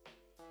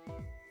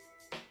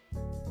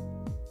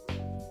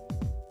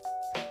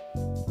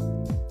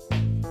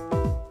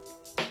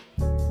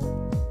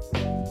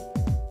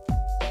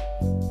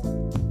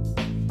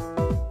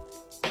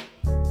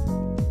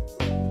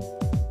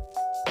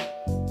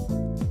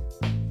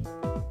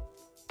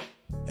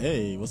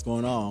Hey, what's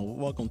going on?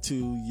 Welcome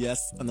to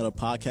Yes Another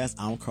Podcast.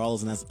 I'm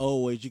Carlos, and as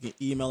always, you can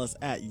email us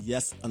at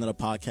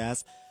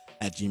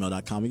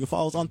yesanotherpodcast@gmail.com. You can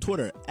follow us on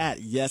Twitter at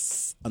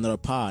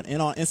yesanotherpod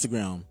and on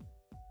Instagram,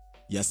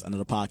 Yes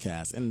Another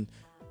Podcast. And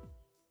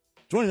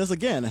joining us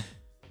again,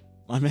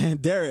 my man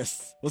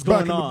Darius. What's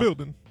going Back on? in the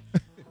building.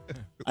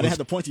 I didn't have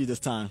to point to you this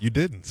time. You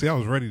didn't. See, I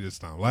was ready this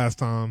time. Last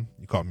time,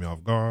 you caught me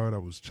off guard. I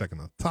was checking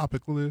a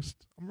topic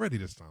list. I'm ready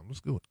this time.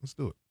 Let's do it. Let's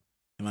do it.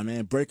 And my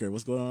man Breaker,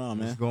 what's going on,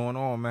 man? What's going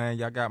on, man?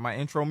 Y'all got my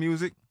intro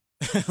music?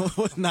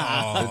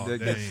 Nah. Oh, The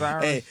dang.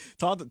 sirens? Hey,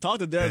 talk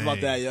to Darius about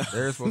that, yo.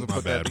 They're supposed to My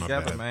put that bad, my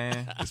together, bad.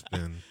 man. It's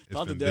been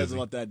Talk to been Darius busy.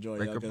 about that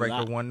joint, yo. Breaker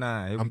 19.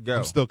 Here we go.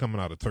 I'm still coming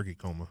out of turkey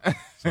coma.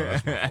 So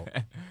that's my fault.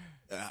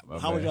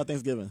 How was y'all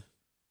Thanksgiving?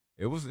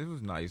 It was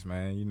nice,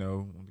 man. You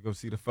know, went to go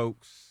see the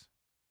folks,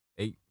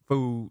 ate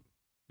food,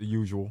 the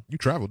usual. You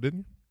traveled,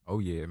 didn't Oh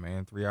yeah,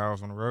 man. 3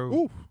 hours on the road. you?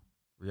 Ooh,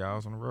 3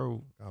 hours on the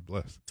road. God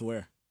bless. To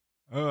where?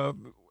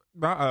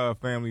 My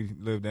family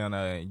lived down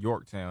in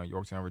Yorktown,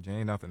 Virginia.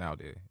 Ain't nothing out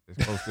there.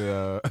 It's close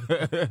to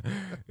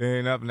there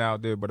ain't nothing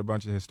out there but a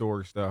bunch of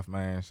historic stuff,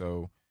 man.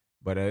 So,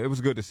 but it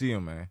was good to see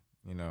them, man.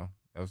 You know,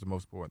 that was the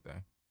most important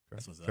thing.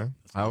 That's what's up. Okay.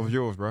 That's How what's was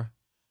yours, bro?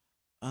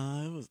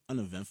 up. It was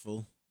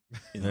uneventful.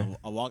 You know,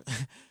 I walked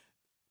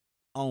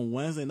on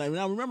Wednesday night.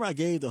 Now, remember I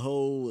gave the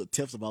whole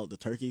tips about the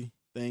turkey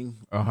thing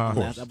Uh-huh. in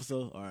the last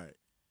episode? All right.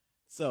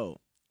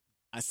 So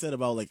I said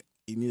about like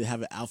you need to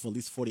have it out for at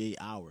least 48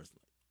 hours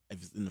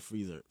if it's in the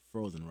freezer,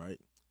 frozen, right?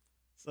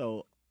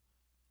 So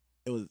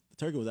the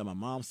turkey was at my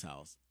mom's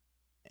house,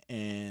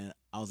 and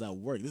I was at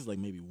work. This is like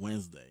maybe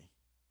Wednesday,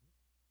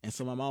 and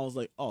so my mom was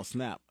like, "Oh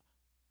snap,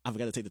 I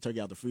forgot to take the turkey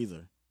out the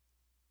freezer."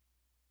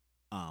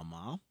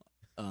 Mom,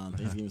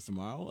 Thanksgiving's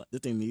tomorrow.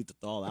 This thing needs to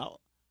thaw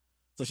out.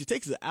 So she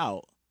takes it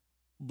out,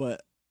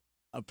 but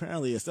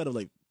apparently instead of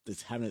like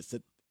just having it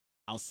sit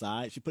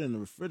outside, she put it in the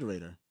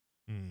refrigerator.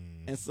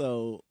 And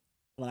so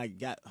when I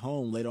got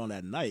home later on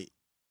that night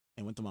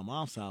and went to my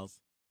mom's house,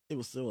 it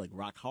was still like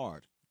rock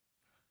hard.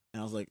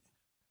 And I was like,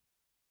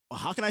 well,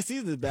 how can I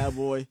season this bad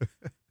boy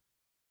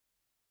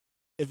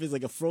if it's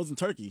like a frozen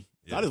turkey?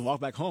 So I Yeah. just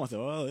walked back home. I said,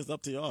 well, it's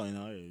up to y'all. You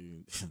know,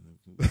 I'm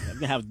going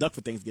to have duck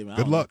for Thanksgiving. I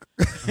Good don't know. luck.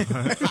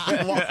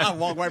 I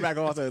walked right back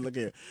home. I said, look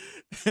here.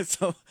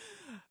 So,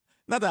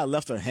 not that I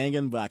left her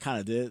hanging, but I kind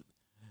of did.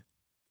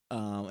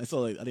 And so,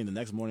 like, I think the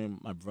next morning,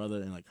 my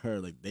brother and like her,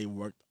 like, they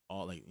worked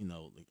all like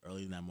like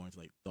early in that morning to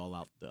like thaw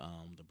out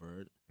the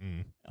bird.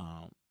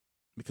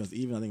 Because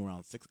even I think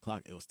around 6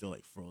 o'clock, it was still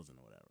like frozen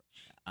or whatever.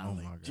 I was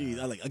Oh, my like, geez,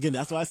 God. again,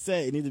 that's why I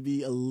said it needed to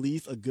be at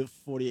least a good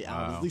 48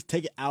 hours. Wow. At least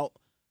take it out,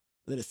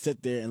 let it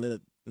sit there, and let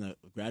it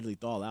gradually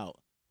thaw out.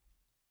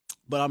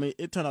 But I mean,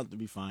 it turned out to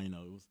be fine.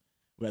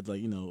 We had to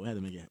we had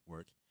to make it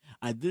work.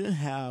 I didn't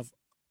have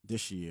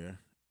this year.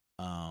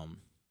 There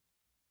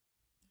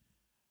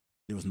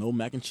was no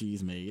mac and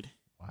cheese made,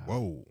 Wow.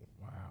 Whoa.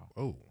 Wow.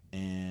 Whoa.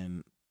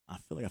 and I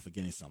feel like I'm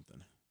forgetting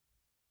something.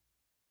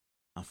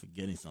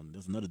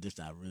 There's another dish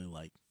that I really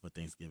like for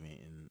Thanksgiving,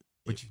 and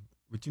But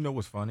you know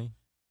what's funny?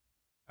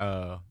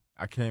 I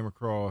came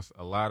across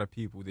a lot of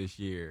people this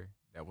year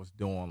that was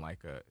doing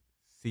like a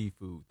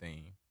seafood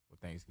theme for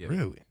Thanksgiving.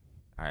 Really?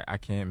 I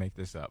can't make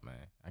this up,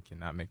 man. I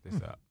cannot make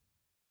this up.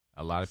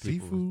 A lot of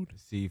people Seafood?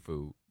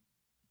 seafood.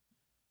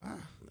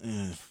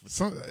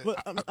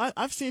 but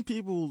I've seen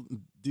people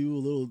do a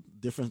little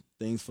different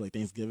things for like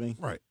Thanksgiving.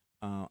 Right.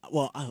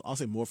 Well, I'll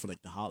say more for like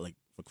like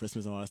for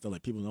Christmas and all that stuff.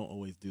 Like people don't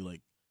always do like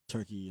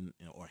turkey and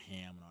or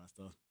ham and all that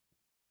stuff.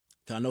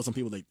 Cause I know some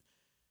people like.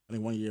 I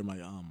think one year my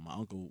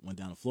uncle went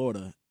down to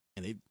Florida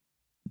and they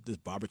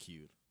just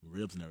barbecued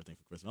ribs and everything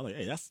for Christmas. I was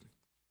like, hey, that's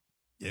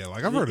Yeah,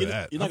 like I've heard of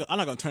that. I'm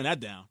not gonna turn that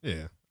down.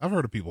 Yeah, I've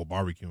heard of people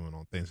barbecuing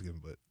on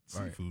Thanksgiving, but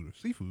Right.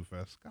 seafood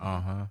fest,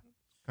 Uh-huh.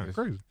 kind of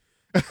crazy.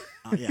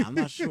 Yeah, I'm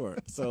not sure.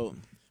 So,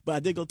 but I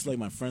did go to like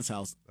my friend's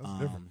house. That's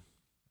different.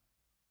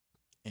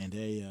 And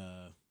they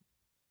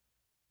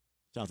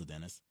shout out to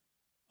Dennis.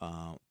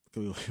 'Cause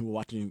we were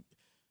watching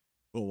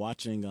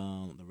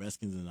the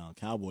Redskins and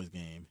Cowboys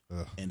game,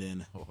 Ugh. and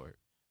then Lord.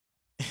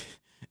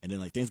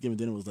 like Thanksgiving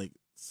dinner was like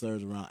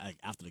served around like,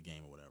 after the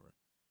game or whatever.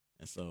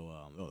 And so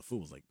the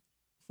food was good.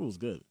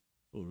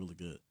 Food was really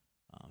good.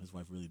 His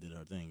wife really did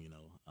her thing,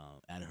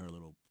 added her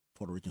little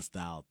Puerto Rican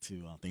style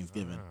to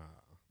Thanksgiving.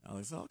 I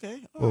was like, so,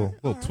 okay. all right, all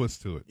Little right.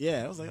 twist to it.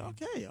 Yeah, I was like,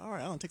 okay, all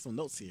right, I'm gonna take some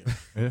notes here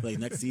Yeah. for like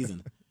next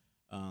season.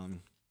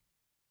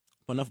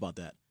 But enough about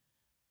that.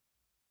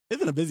 It's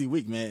been a busy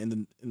week,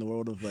 man, in the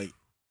world of like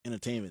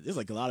entertainment. There's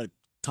like a lot of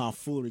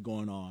tomfoolery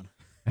going on.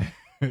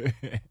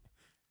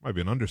 Might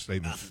be an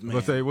understatement. Man,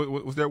 Let's say,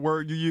 what's that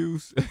word you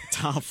use?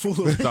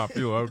 tomfoolery. Stop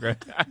you, okay.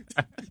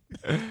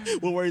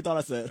 What word you thought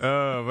I said?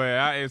 Oh,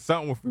 man, it's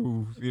something with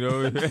food,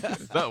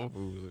 something with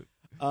food.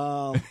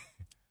 So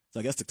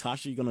I guess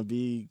Takashi gonna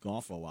be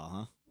gone for a while,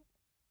 huh?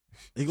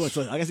 I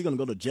guess he's gonna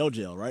go to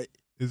jail, right?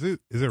 Is it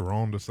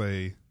wrong to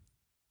say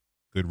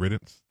good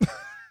riddance?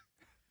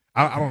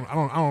 I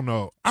don't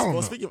know. I don't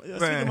know. Speak your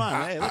Man,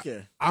 mind. Hey, look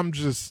here. I'm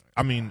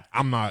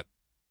not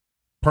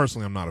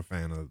a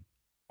fan of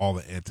all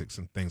the antics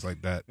and things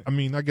like that. I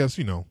mean, I guess,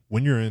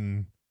 when you're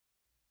in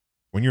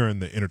when you're in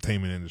the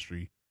entertainment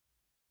industry,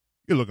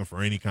 you're looking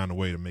for any kind of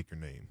way to make your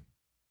name.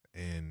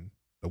 And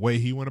the way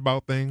he went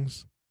about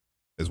things,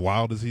 as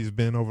wild as he's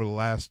been over the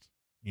last,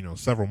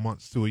 several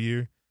months to a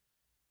year,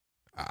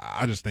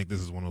 I just think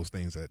this is one of those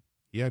things that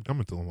he had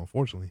coming to him,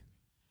 unfortunately.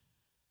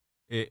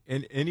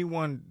 And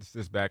anyone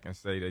sits back and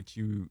say that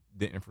you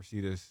didn't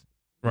foresee this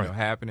Right.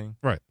 happening.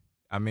 Right.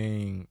 I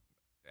mean,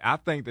 I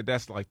think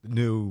that's like the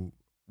new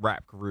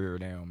rap career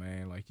now,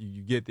 man. Like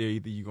you get there,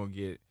 either you're going to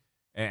get,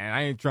 and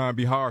I ain't trying to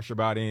be harsh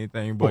about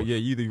anything, but yeah,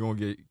 either you're going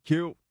to get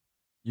killed,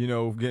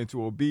 get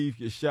into a beef,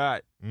 get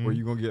shot, or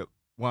you're going to get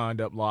wind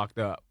up locked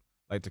up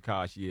like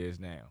Tekashi is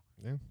now.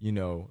 Yeah.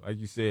 Like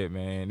you said,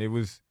 man, he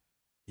was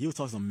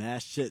talking some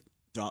mad shit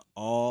throughout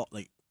all,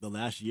 like, the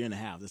last year and a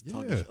half. Just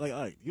talking shit.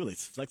 Like, he was like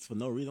flex for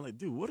no reason. I'm like,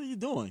 dude, what are you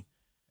doing?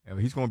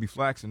 he's going to be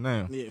flexing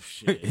now. Yeah,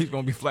 shit. He's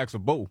going to be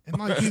flexible. And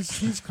like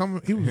he's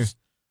coming, he was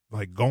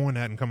like going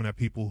at and coming at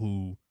people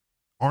who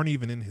aren't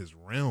even in his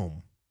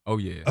realm. Oh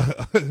yeah.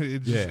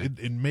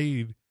 It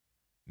made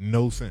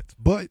no sense.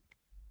 But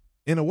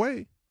in a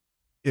way,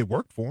 it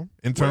worked for him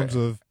in terms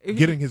of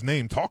getting his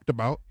name talked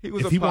about.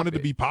 If he wanted to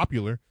be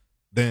popular,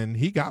 then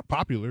he got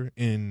popular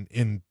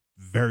in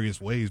various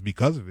ways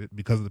because of it,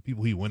 because of the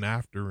people he went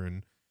after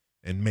and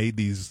made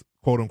these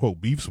quote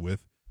unquote beefs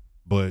with.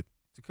 But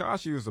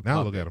Tekashi was a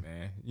now puppet, look at him,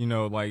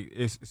 man. Like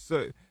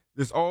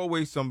there's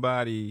always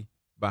somebody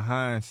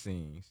behind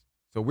scenes.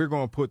 So we're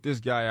going to put this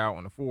guy out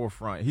on the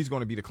forefront. He's going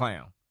to be the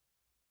clown,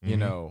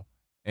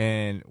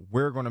 and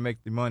we're going to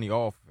make the money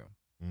off of him.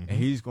 Mm-hmm. And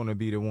he's going to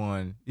be the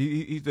one.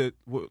 He's the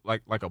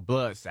like a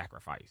blood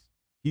sacrifice.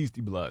 He's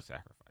the blood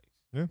sacrifice.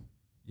 Yeah.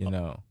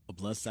 A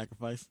blood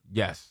sacrifice?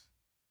 Yes.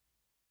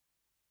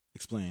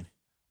 Explain.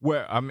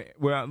 Well, I'm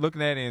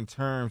looking at it in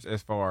terms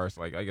as far as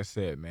like I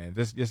said, man,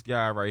 this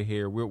guy right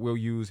here, we'll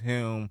use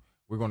him.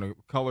 We're going to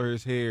color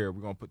his hair.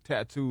 We're going to put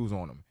tattoos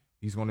on him.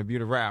 He's going to be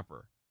the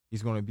rapper.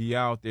 He's going to be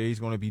out there. He's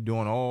going to be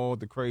doing all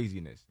the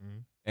craziness. Mm-hmm.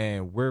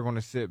 And we're going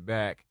to sit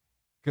back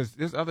because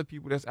there's other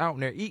people that's out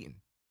there eating.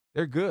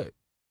 They're good.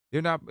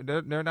 They're not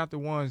the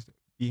ones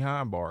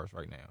behind bars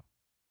right now.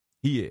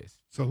 He is.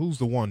 So who's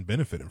the one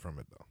benefiting from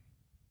it though?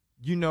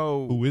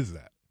 Who is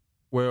that?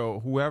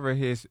 Well, whoever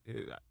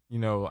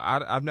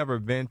I've never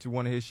been to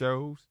one of his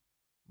shows,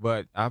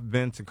 but I've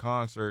been to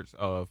concerts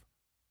of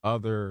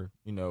other,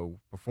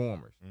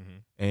 performers.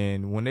 Mm-hmm.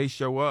 And when they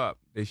show up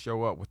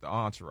with the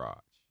entourage.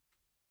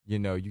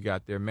 You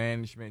got their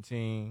management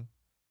team,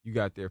 you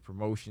got their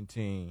promotion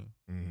team,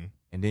 mm-hmm.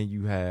 and then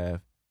you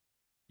have,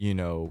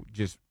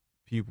 just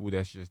people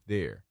that's just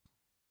there.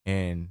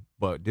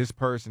 But this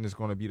person is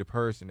going to be the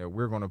person that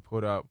we're going to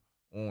put up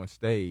on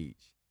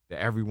stage that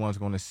everyone's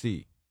going to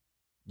see,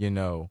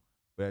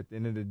 But at the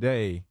end of the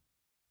day,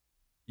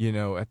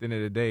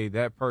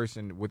 that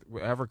person, with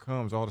whatever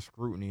comes, all the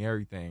scrutiny,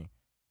 everything,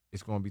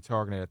 it's going to be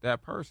targeted at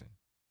that person,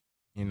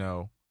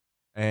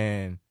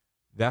 and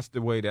that's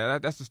the way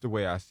that's just the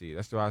way I see it.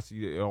 That's the way I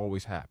see it. It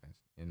always happens,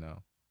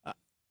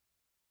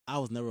 I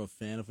was never a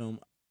fan of him.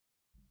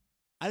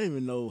 I didn't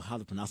even know how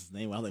to pronounce his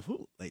name. I was like,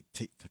 who? Like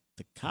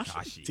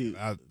Tekashi.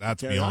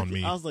 That's beyond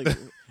me. I was like, and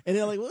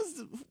they're like,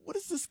 what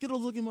is this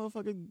Skittles looking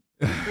motherfucker?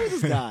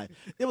 Who's this guy?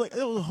 They were like,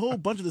 there was a whole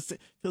bunch of the same.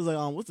 It was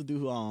like, what's the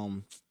dude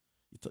who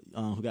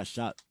got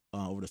shot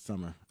over the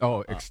summer?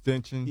 Oh,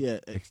 Extension. Yeah,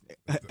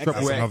 that's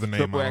another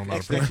name.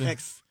 X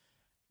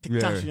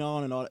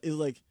Tentacion and all that. It was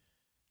like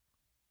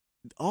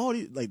all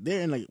these, like,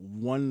 they're in like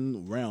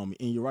one realm,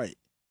 and you're right.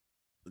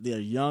 They're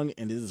young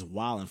and they're just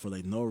wilding for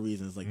like no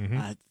reason. It's like mm-hmm.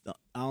 I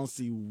don't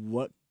see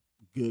what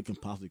good can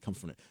possibly come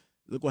from it.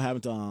 Look what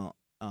happened to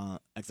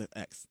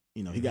XXX.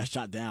 He got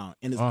shot down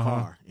in his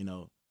car.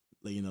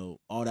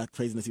 All that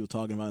craziness he was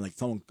talking about. Like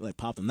someone like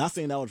popped him. Not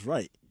saying that was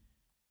right,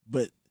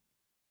 but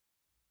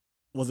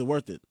was it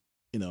worth it?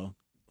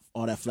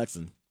 All that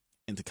flexing.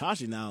 And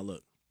Tekashi now,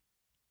 look,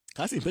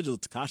 I seen pictures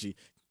of Tekashi.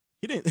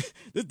 He didn't.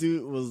 This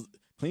dude was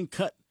clean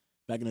cut.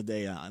 Back in the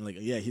day, and like,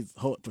 yeah, his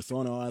whole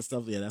persona, all that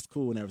stuff, yeah, that's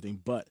cool and everything.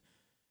 But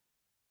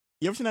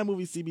you ever seen that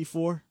movie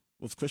CB4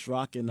 with Chris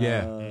Rock and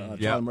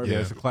Charlie Murphy? Yeah,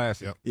 it's a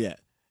classic. Yep. Yeah,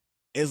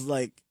 it's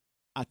like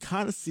I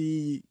kind of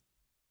see,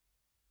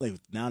 like,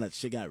 now that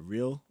shit got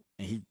real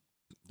and he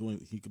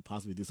could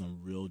possibly do some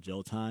real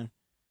jail time.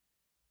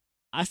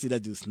 I see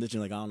that dude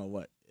snitching like I don't know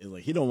what. It's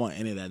like he don't want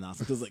any of that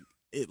nonsense because like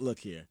look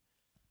here,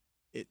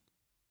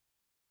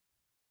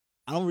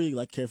 I don't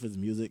really care for his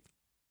music.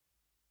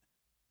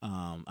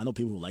 I know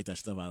people who like that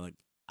stuff. I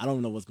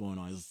don't know what's going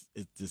on. It's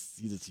just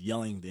he's just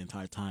yelling the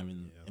entire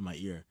time in my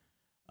ear.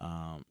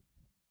 I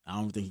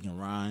don't think he can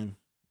rhyme.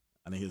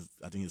 I think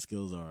his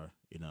skills are,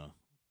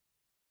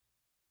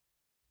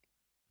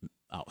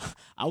 I was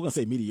gonna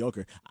say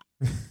mediocre.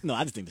 No,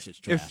 I just think the shit's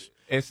trash.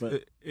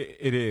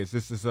 It is.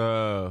 This is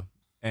and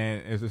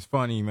it's just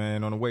funny,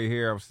 man. On the way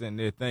here, I was sitting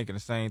there thinking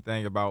the same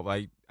thing about,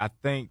 like, I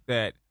think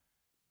that,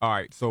 all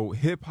right, so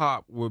hip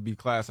hop would be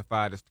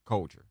classified as the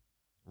culture.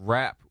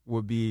 Rap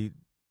would be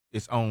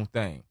its own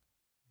thing.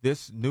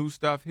 This new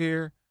stuff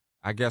here,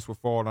 I guess, would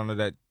fall under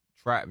that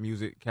trap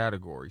music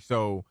category.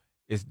 So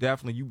it's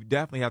you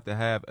definitely have to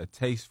have a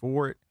taste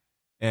for it,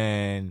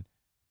 and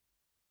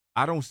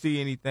I don't see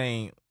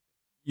anything.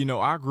 You know,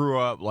 I grew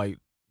up like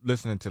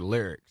listening to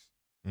lyrics.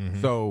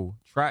 Mm-hmm. So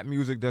trap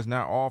music does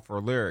not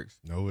offer lyrics.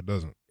 No, it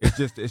doesn't.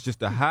 It's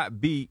just a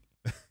hot beat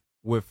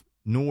with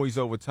noise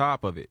over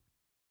top of it.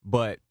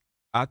 But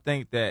I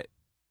think that,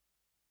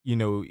 you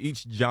know,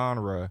 each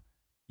genre,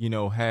 you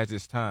know, has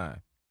its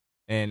time.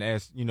 And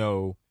as, you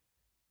know,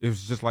 it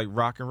was just like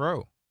rock and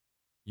roll.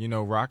 You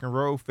know, rock and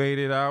roll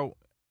faded out.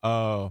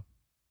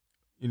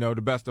 You know,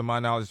 the best of my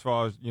knowledge as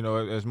far as, you know,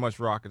 as much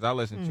rock as I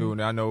listen to,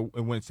 and I know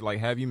it went to like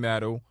heavy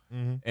metal,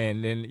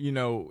 and then, you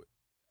know,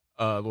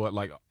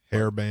 like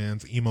hair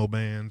bands, emo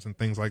bands, and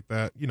things like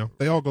that. You know,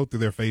 they all go through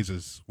their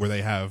phases where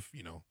they have,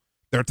 you know,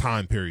 their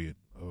time period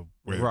of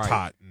where it's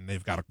hot and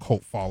they've got a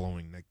cult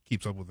following that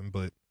keeps up with them.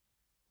 But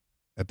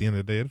at the end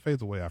of the day, it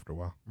fades away after a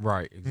while.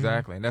 Right,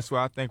 exactly. And that's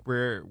why I think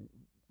we're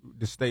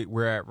the state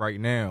we're at right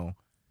now.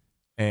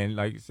 And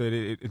like you said,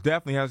 it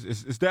definitely has.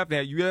 It's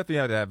definitely, you definitely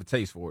have to have a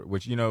taste for it.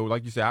 Which, you know,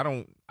 like you said, I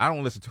don't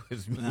listen to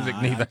his music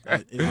neither. I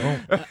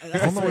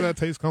don't know where that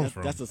taste comes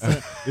from. That's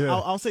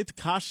I'll say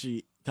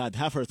Tekashi. I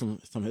have heard some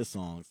of his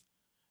songs.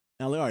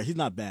 And I'm like, all right, he's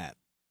not bad.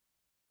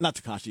 Not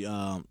Tekashi.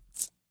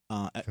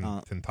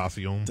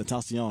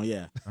 Tentacion,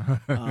 yeah.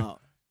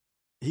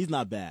 He's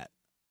not bad.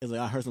 It's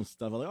like I heard some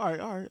stuff. I'm like,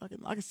 all right,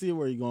 I can see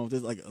where you're going with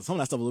this. Like some of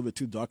that stuff a little bit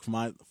too dark for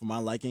my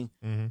liking.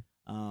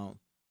 Mm-hmm.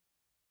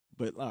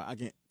 But I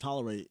can't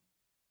tolerate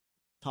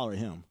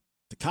him.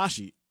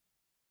 Tekashi,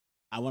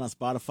 I went on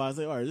Spotify. I was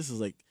like, all right, this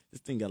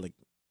thing got like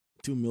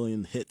 2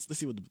 million hits. Let's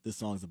see what this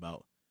song's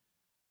about.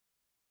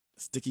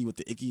 Sticky with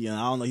the icky, and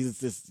I don't know. He's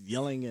just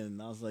yelling,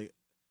 and I was like,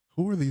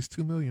 who are these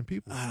 2 million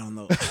people? I don't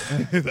know.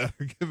 that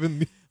are giving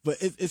me. But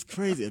it's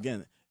crazy.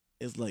 Again,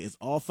 it's like it's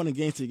all fun and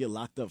games till you get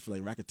locked up for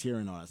like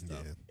racketeering and all that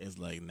stuff. Yeah. It's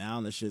like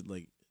now the shit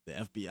like the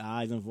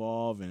FBI's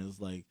involved, and it's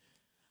like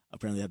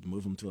apparently they have to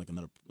move him to like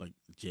another like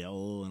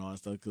jail and all that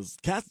stuff because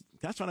Cat's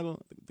trying to go.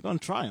 They're gonna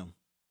try him.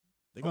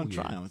 They're gonna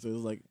try him. So it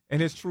was like,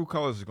 and his true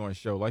colors are going to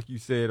show. Like you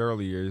said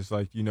earlier, it's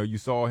like, you know, you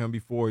saw him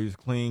before. He was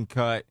clean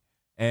cut.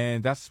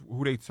 And that's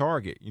who they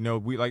target. You know,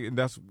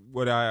 that's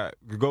what I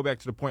go back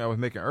to the point I was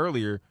making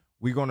earlier.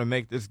 We're going to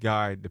make this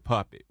guy the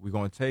puppet. We're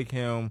going to take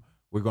him.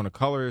 We're going to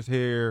color his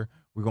hair.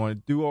 We're going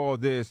to do all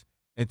this.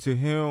 And to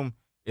him,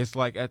 it's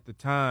like at the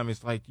time,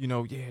 it's like, you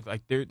know, yeah,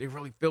 like they're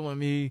really feeling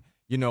me.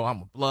 You know,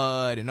 I'm a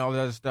blood and all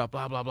that other stuff,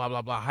 blah, blah, blah,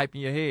 blah, blah, hyping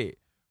your head.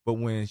 But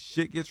when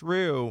shit gets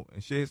real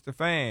and shit hits the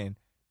fan,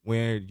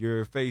 when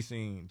you're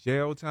facing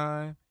jail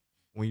time,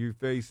 when you're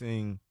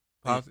facing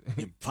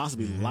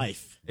possibly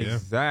life.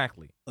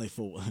 Exactly. Like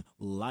for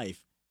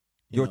life.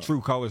 Your true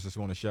colors is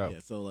going to show. Yeah,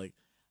 so like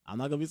I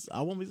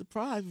won't be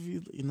surprised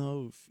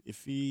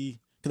if he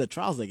cuz the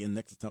trial's like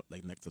next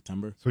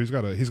September. So he's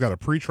got a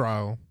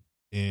pre-trial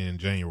in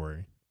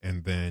January,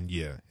 and then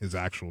his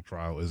actual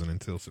trial isn't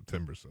until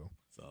September, so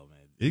man.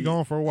 He's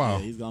gone for a while.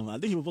 Yeah, he's gone. I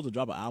think he was supposed to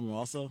drop an album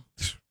also.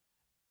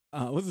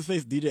 What's his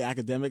face? DJ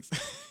Academics.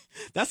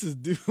 That's his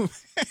dude.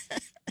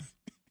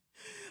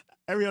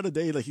 Every other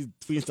day, like he's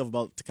tweeting stuff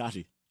about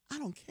Tekashi. I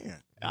don't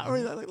care. I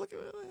really like. Look,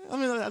 I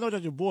mean, I know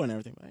that you're bored and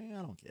everything, but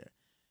I don't care.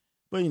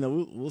 But you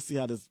know, we'll see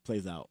how this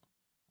plays out.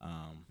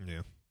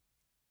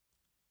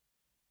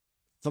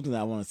 Something that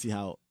I want to see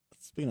how.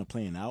 Speaking of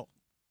playing out,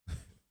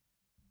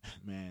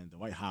 man,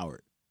 Dwight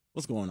Howard.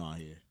 What's going on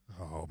here?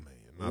 Oh man,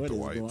 not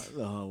Dwight.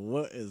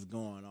 What is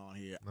going on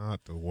here?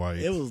 Not Dwight.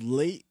 It was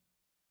late.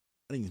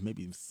 I think it's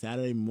maybe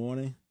Saturday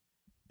morning,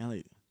 and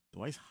like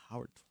Dwight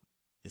Howard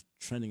is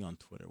trending on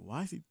Twitter.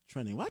 Why is he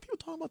trending? Why are people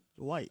talking about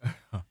Dwight?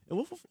 And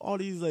what with all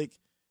these like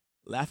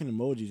laughing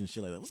emojis and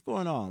shit like that? What's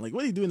going on? Like, what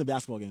did he do in the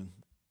basketball game?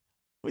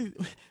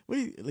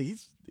 He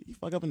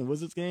fuck up in the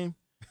Wizards game?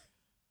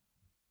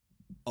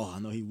 Oh, I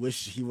know. He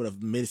wished he would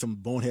have made some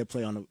bonehead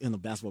play in the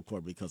basketball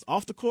court, because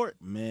off the court,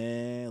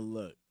 man,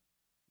 look,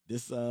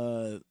 this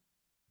I'm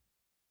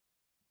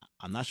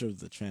not sure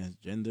if it's a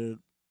transgender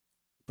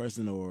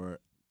person or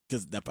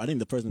because I think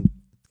the person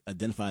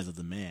identifies as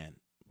a man.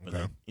 But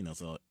okay.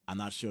 So I'm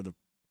not sure the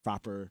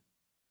proper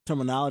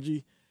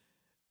terminology.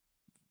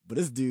 But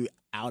this dude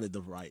outed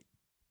the right.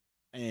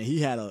 And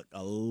he had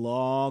a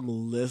long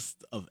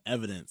list of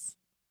evidence.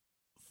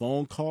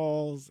 Phone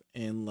calls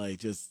and like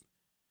just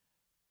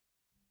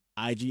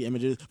IG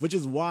images, which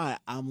is why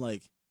I'm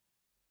like,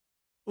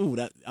 ooh,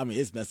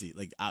 it's messy.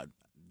 Like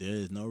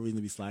there's no reason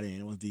to be sliding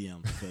anyone's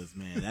DM because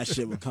man, that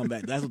shit will come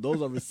back.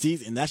 Those are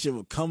receipts, and that shit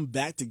will come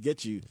back to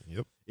get you.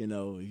 Yep.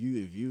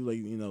 If you like,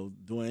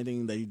 doing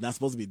anything that you're not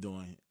supposed to be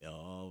doing,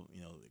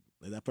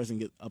 let that person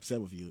get upset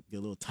with you, get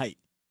a little tight.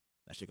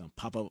 That shit gonna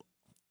pop up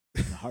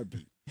in a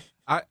heartbeat.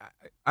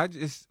 I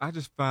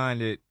just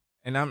find it,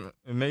 and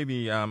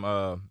maybe I'm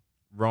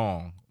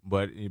wrong,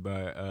 but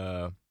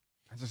I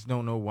just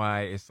don't know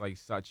why it's like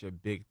such a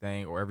big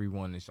thing, or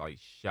everyone is like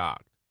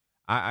shocked.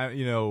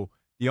 The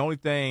only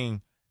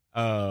thing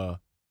I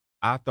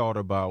thought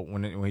about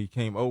when he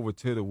came over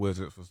to the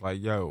Wizards was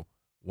like, yo,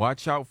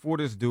 watch out for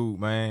this dude,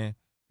 man,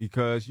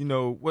 because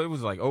what it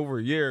was like over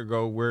a year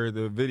ago where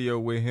the video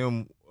with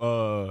him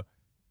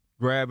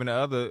grabbing the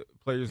other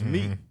players'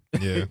 meat.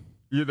 Yeah.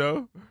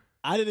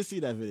 I didn't see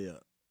that video.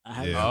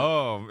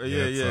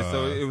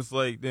 So it was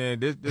like,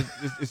 man, this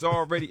it's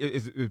already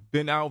it's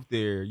been out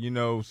there,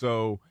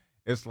 So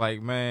it's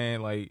like,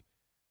 man, like,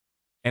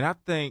 and I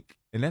think,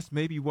 and that's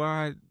maybe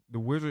why the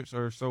Wizards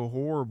are so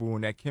horrible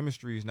and that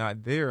chemistry is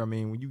not there. I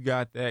mean, when you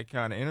got that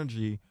kind of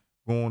energy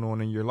going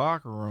on in your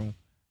locker room,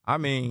 I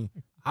mean,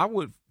 I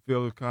would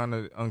feel kind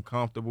of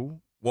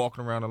uncomfortable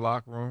walking around the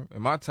locker room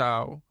in my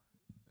towel,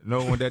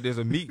 knowing that there's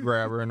a meat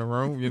grabber in the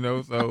room,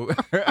 so.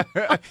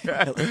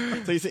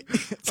 So you say,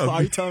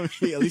 are you telling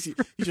me you should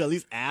at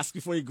least ask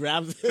before he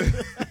grabs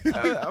it?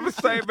 I'm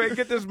just saying, man,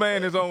 get this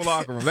man his own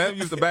locker room. Let him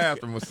use the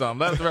bathroom or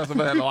something. Let the rest of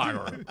us have the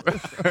locker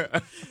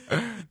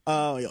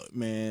room.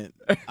 Man,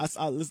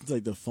 I listened to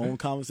like the phone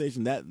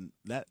conversation that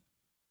the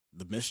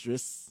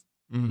mistress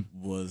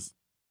was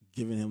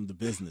giving him the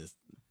business.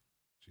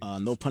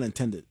 No pun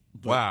intended.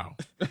 Wow.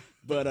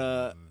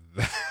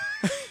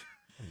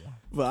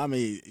 But I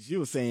mean, she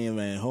was saying,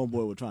 man,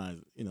 homeboy was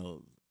trying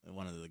to,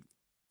 wanted to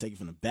take it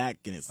from the back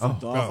and it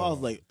slipped off. I was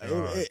like,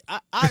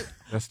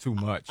 that's too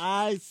much.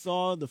 I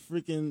saw the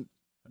freaking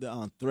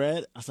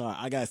thread.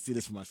 I gotta see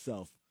this for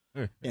myself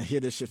and hear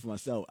this shit for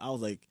myself. I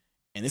was like,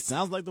 and it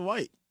sounds like the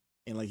white,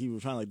 and like he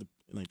was trying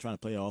trying to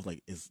play it off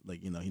like it's like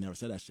he never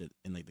said that shit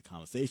in like the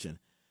conversation.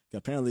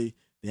 Apparently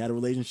they had a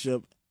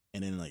relationship,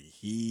 and then like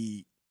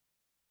he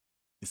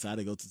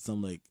decided to go to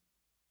some like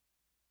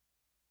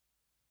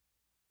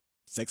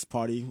sex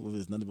party with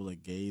his nothing but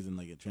like gays and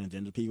like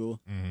transgender people.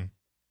 Mm-hmm.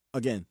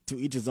 Again, to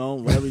each his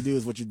own. Whatever you do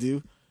is what you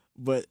do.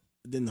 But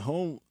then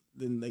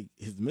like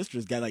his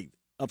mistress got like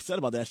upset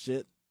about that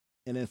shit,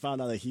 and then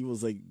found out that he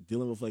was like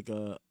dealing with like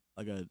a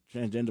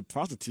transgender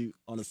prostitute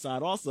on the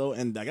side also.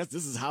 And I guess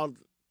this is how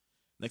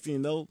next thing you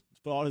know,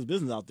 put all his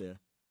business out there.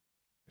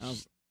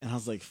 And I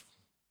was like,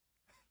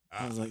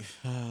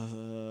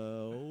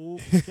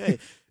 okay.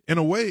 In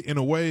a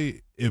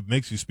way, it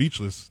makes you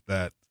speechless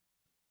that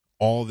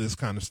all this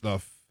kind of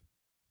stuff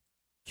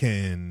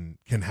can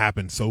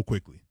happen so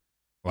quickly.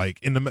 Like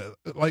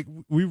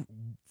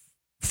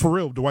for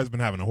real, Dwight's been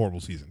having a horrible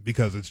season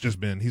because he's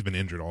been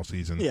injured all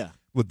season. Yeah.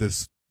 With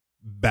this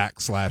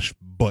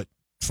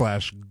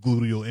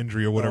back/butt/gluteal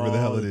injury or whatever the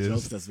hell it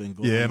is. That's been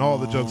going and all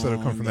the jokes that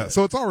have come from that.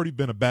 So it's already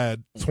been a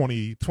bad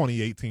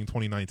 2018,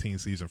 2019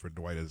 season for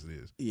Dwight as it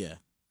is. Yeah.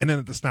 And then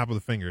at the snap of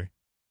the finger,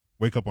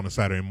 wake up on a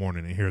Saturday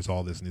morning and here's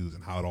all this news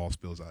and how it all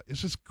spills out.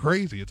 It's just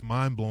crazy. It's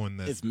mind-blowing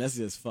that it's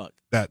messy as fuck.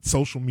 That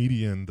social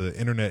media and the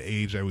internet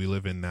age that we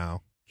live in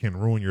now can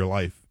ruin your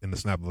life in the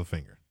snap of a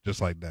finger,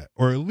 just like that.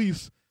 Or at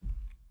least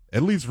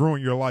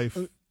ruin your life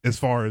as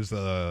far as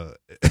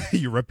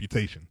your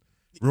reputation.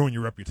 Ruin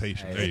your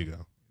reputation. Hey, there you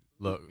go.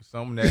 Look,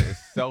 some of that is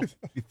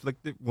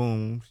self-inflicted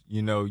wounds.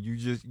 You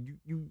just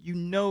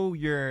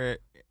you're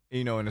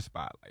in the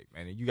spotlight,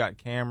 man. And you got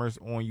cameras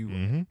on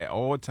you at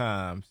all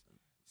times.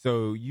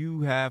 So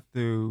you have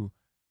to,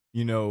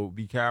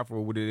 be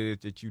careful what it is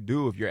that you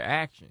do of your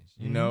actions,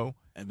 know?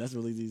 And that's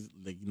really these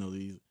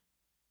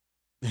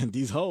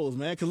hoes,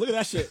 man. Because look at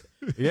that shit.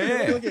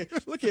 Yeah.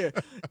 look here.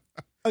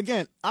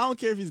 Again, I don't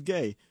care if he's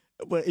gay,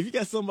 but if you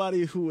got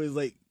somebody who is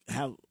like,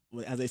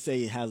 as they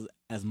say, has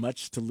as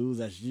much to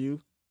lose as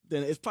you,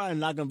 then it's probably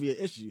not going to be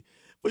an issue.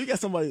 But you got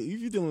somebody, if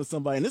you're dealing with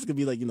somebody, and this could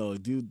be like, a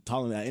dude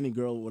taller than any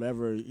girl,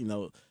 whatever,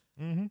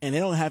 and they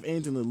don't have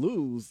anything to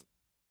lose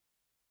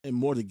and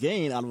more to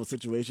gain out of a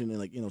situation, and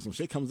like, some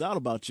shit comes out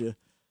about you,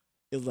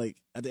 it's like,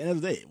 at the end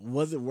of the day,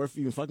 was it worth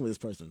even fucking with this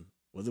person?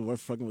 Was it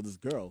worth fucking with this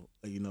girl?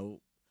 Like,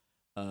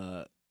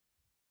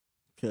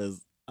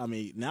 because, I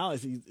mean, now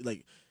it's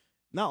like,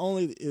 not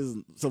only is,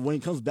 so when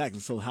he comes back,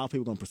 so how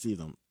people going to perceive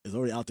them is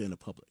already out there in the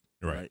public.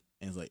 Right?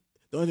 And it's like,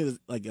 the only thing is,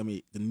 like, I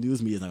mean, the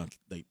news media is not going to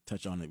like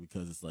touch on it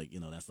because it's like,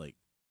 that's like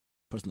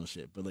personal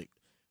shit. But like,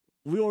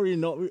 we already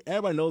know,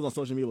 everybody knows on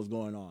social media what's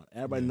going on.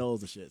 Everybody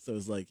knows the shit. So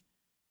it's like,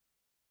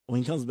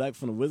 when he comes back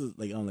from the Wizards,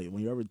 like, when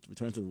you ever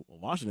return to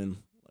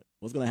Washington, like,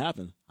 what's going to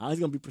happen? How is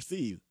he going to be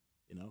perceived,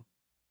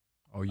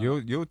 Oh,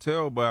 you'll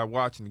tell by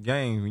watching the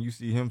games when you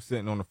see him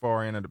sitting on the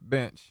far end of the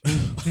bench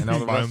and all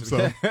the by rest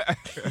himself,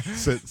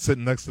 of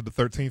sitting next to the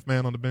 13th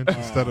man on the bench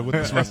instead of with the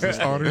rest of the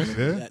starters.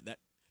 Yeah,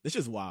 this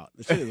is wild.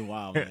 This shit is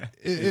wild, man.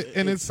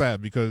 It's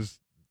sad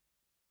because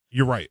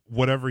you're right.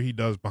 Whatever he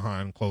does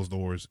behind closed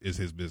doors is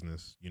his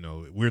business.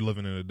 We're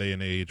living in a day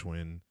and age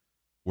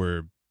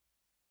where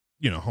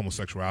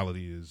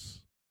homosexuality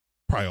is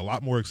probably a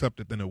lot more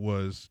accepted than it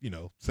was,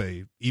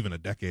 say even a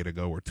decade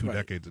ago or two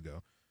decades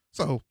ago.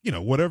 So,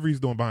 whatever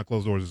he's doing behind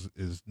closed doors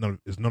is none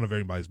of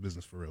everybody's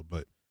business for real.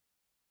 But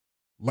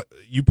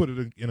you put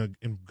it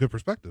in good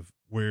perspective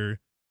where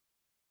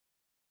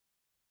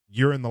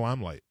you're in the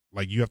limelight.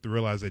 Like, you have to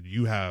realize that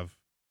you have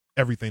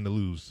everything to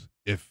lose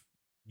if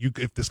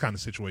this kind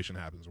of situation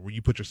happens, or when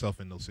you put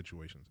yourself in those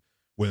situations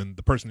when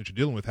the person that you're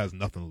dealing with has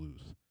nothing to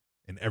lose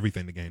and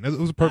everything to gain. It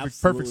was a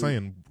perfect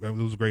saying. It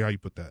was great how you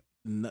put that.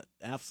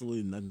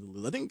 Absolutely nothing to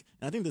lose.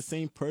 I think the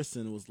same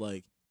person was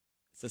like,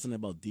 said something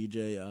about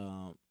DJ.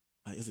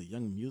 Is it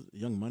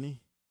Young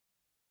Money?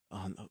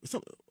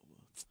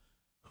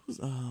 Who's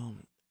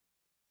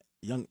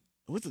young?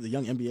 What's it? The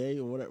Young NBA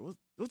or whatever?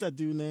 what's that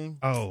dude name?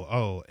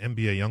 Oh,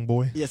 NBA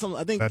YoungBoy. Yeah,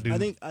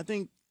 I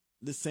think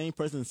the same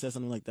person said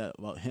something like that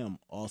about him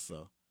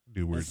also.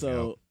 Dude, weird.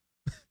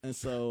 And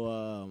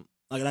so,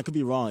 like, I could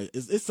be wrong.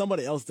 It's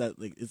somebody else that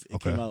like it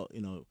came out.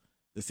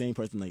 The same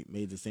person like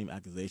made the same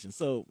accusation.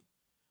 So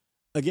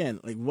again,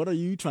 like, what are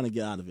you trying to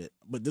get out of it?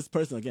 But this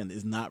person again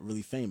is not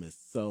really famous,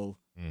 so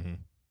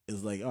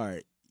it's like, all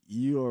right,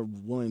 you are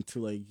willing to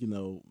like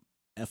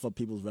f up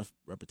people's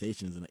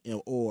reputations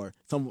and or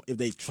if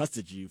they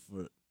trusted you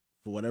for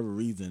whatever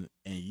reason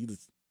and you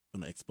just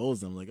gonna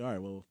expose them. Like, all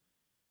right, well,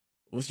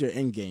 what's your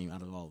end game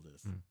out of all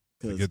this?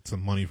 To get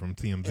some money from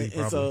TMZ,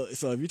 and so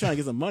if you're trying to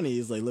get some money,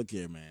 it's like, look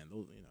here, man.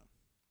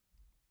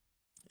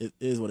 It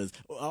is what it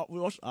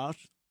is.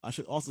 I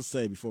should also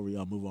say before we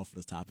move off of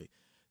this topic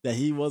that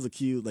he was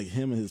accused, like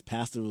him and his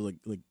pastor was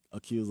like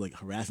accused like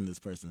harassing this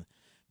person.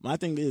 My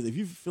thing is, if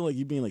you feel like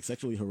you're being like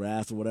sexually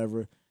harassed or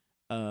whatever,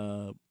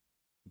 go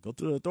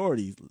to the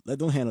authorities. Let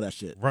them handle that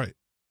shit. Right.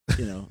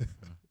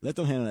 Let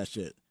them handle that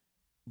shit.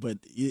 But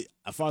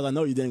as far as I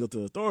know, you didn't go to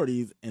the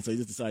authorities, and so you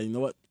just decided, you know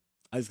what?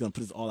 I'm just gonna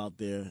put this all out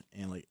there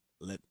and like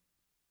let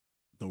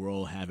the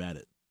world have at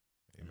it.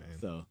 Amen.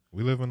 So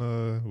we live in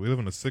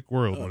a sick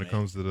world when it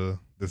comes to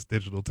this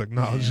digital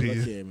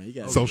technology,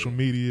 man, social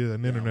media,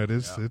 and internet.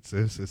 It's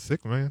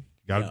sick, man.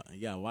 You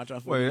gotta watch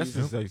out for. Well, that's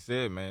just like I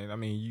said, man. I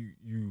mean,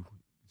 you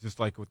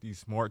just like with these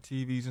smart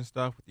TVs and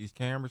stuff, with these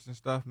cameras and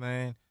stuff,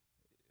 man.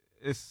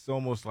 It's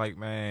almost like,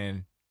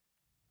 man.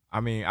 I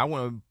mean, I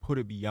want to put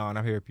it beyond.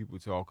 I hear people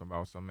talking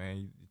about some,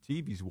 man.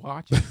 The TV's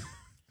watching.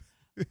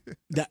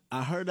 That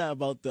I heard that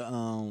about the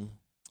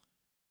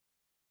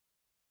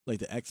like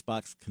the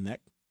Xbox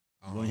Connect.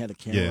 When you had a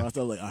camera,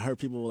 I heard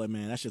people were like,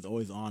 man, that shit's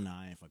always on now.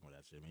 I ain't fucking with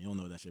that shit, man. You don't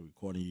know that shit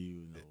recording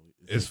you.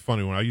 It's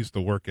funny when I used to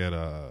work at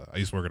a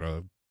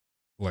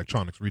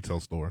electronics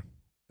retail store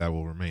that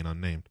will remain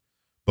unnamed,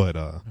 but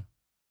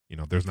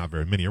there's not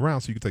very many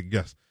around, so you can take a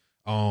guess.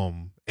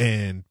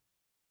 It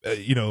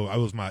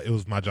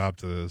was my job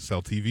to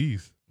sell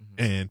TVs,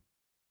 and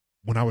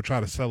when I would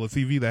try to sell a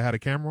TV that had a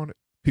camera on it,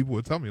 people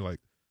would tell me like,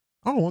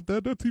 I don't want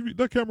that TV,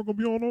 that camera gonna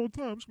be on all the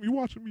time. It's gonna be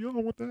watching me. I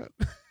don't want that.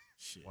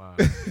 Shit. Wow.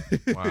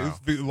 A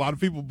lot of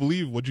people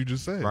believe what you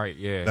just said. Right.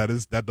 Yeah.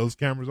 That those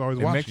cameras are always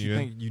watching makes you.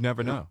 Think you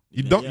never know.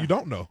 You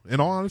don't know.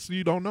 In all honesty,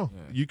 you don't know.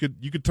 Yeah.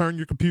 You could turn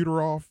your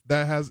computer off.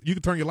 You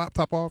could turn your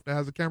laptop off that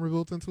has a camera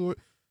built into it.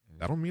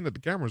 That don't mean that the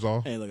camera's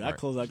off. Hey, look, right.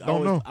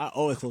 I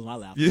always close my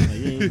laptop. Yeah. Like,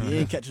 you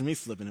ain't catching me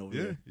slipping over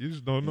there. Yeah, you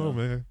just don't know,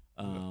 man.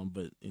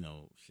 But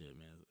shit,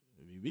 man.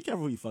 Be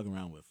careful who you fucking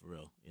around with, for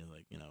real.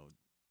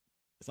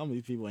 Some of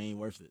these people ain't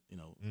worth it.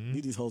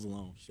 Leave these hoes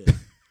alone. Shit.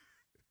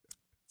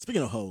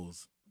 Speaking of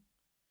hoes,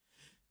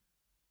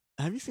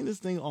 have you seen this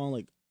thing on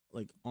like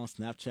on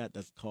Snapchat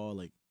that's called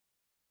like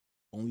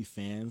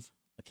OnlyFans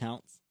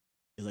accounts?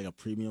 It's like a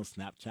premium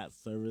Snapchat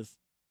service.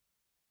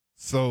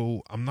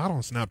 So I'm not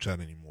on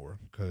Snapchat anymore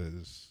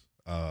because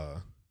I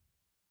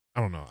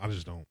don't know. I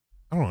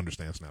don't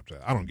understand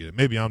Snapchat. I don't get it.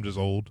 Maybe I'm just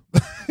old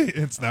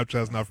and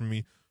Snapchat's not for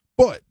me.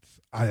 But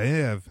I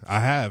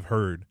have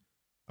heard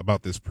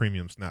about this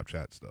premium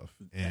Snapchat stuff,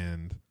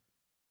 and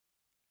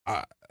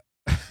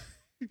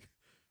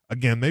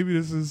again, maybe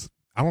this is,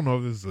 I don't know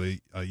if this is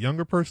a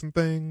younger person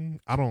thing.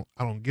 I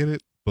don't get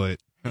it,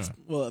 but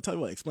well, I'll tell you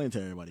what. Explain to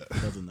everybody who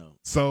doesn't know.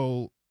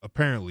 So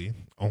apparently,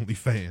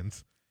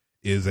 OnlyFans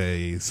is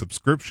a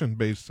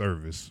subscription-based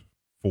service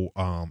for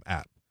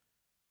app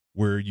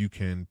where you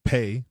can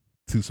pay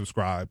to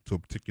subscribe to a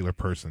particular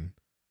person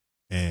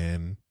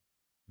and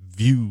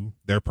view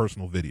their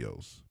personal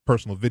videos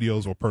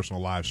or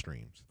personal live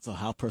streams. So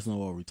how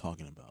personal are we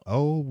talking about?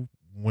 Oh,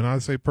 when I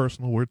say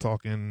personal, we're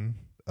talking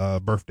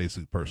birthday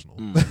suit personal.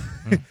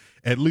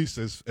 At least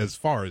as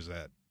far as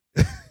that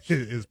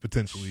is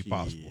potentially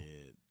possible.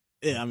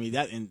 Yeah, I mean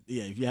that, and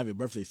if you have your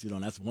birthday suit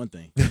on, that's one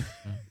thing.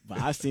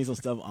 But I've seen some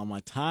stuff on my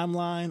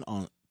timeline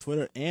on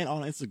Twitter and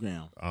on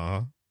Instagram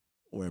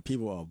where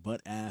people are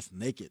butt ass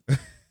naked,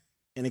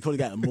 and they could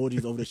have got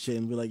emojis over the shit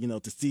and be like,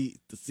 to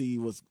see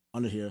what's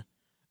under here.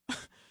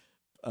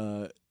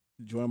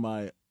 Join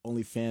my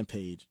OnlyFans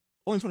page.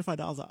 Only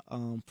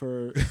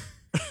 $25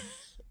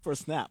 per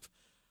snap,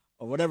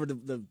 or whatever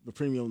the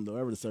premium,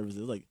 whatever the service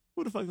is. Like,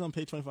 who the fuck is gonna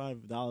pay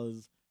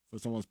 $25 for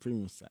someone's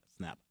premium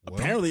snap? Well,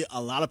 apparently,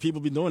 a lot of people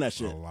be doing that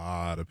shit. A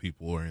lot of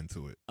people are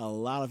into it. A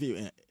lot of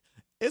people. And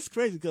it's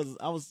crazy because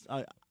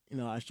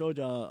I showed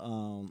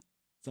y'all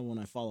someone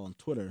I follow on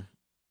Twitter,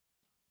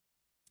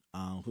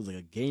 who's like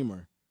a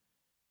gamer,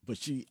 but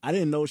I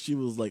didn't know she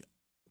was like.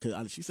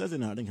 Because she says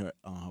in her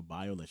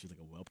bio that she's like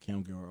a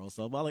webcam girl or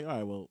so. But I'm like, all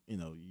right, well,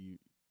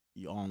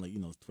 you on like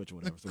Twitch or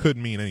whatever. So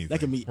couldn't mean anything. That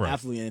could mean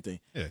absolutely anything.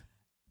 Yeah.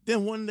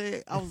 Then one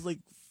day I was like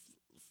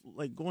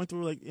going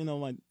through like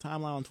my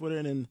timeline on Twitter,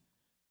 and then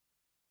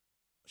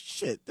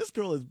shit, this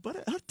girl is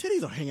her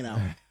titties are hanging out,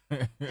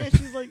 and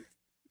she's like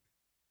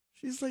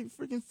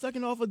freaking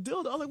sucking off a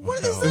dildo. I was like,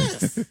 what is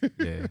this?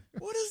 Yeah.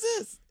 What is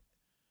this?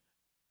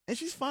 And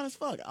she's fine as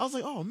fuck. I was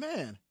like, oh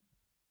man.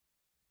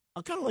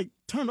 I kind of like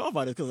turned off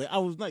by this because I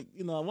was like,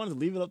 I wanted to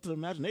leave it up to the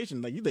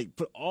imagination. Like, you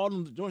put all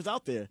them joints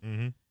out there,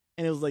 mm-hmm.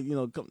 and it was like,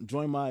 come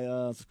join my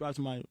subscribe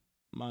to my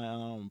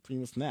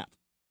premium Snap.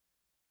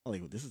 I'm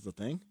like, this is a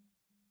thing.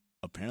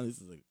 Apparently,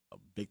 this is like a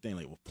big thing,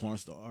 like with porn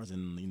stars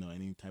and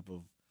any type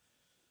of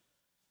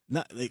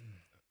not like.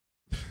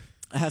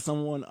 I had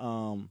someone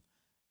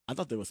I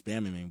thought they were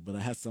spamming me, but I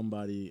had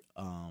somebody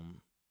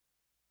on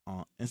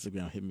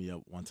Instagram hit me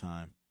up one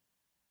time,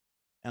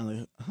 and I'm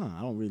like,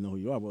 I don't really know who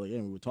you are, but like,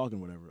 yeah, we were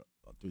talking whatever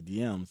through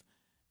DMs,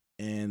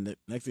 and the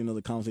next thing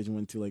the conversation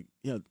went to like,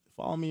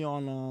 follow me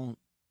on on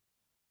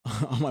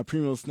my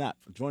premium Snap,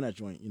 join that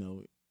joint,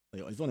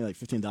 like it's only like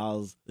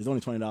 $15, it's only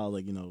 $20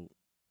 like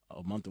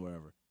a month or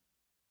whatever,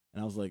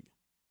 and I was like,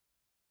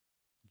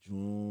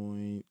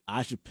 join,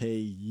 I should pay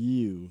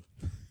you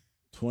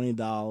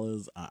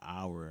 $20 an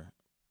hour.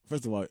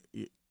 First of all,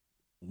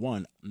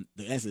 one,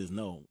 the answer is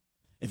no.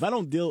 If I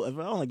don't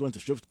like going to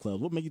strip clubs,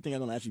 what make you think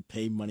I'm gonna actually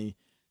pay money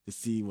to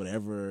see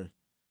whatever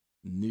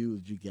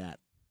news you got,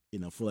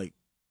 for like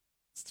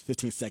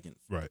 15 seconds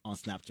on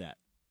Snapchat?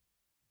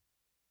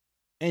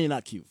 And you're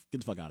not cute.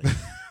 Get the fuck out of here.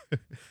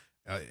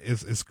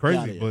 It's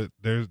crazy, but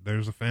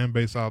there's a fan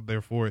base out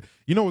there for it.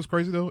 You know what's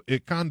crazy though?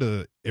 It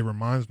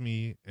reminds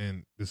me,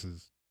 and this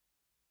is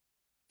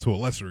to a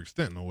lesser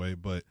extent in a way,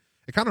 but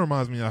it kind of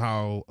reminds me of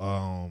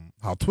how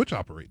Twitch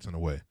operates in a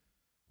way,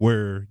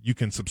 where you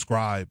can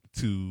subscribe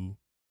to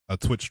a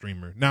Twitch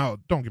streamer. Now,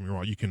 don't get me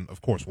wrong, you can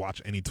of course watch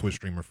any Twitch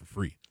streamer for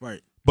free,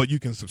 right? But you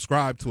can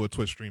subscribe to a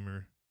Twitch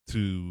streamer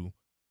to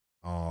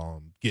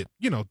get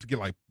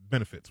like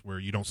benefits where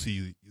you don't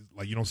see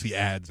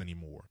ads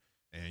anymore,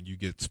 and you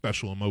get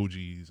special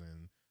emojis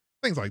and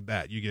things like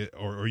that. You get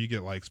or you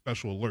get like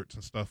special alerts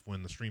and stuff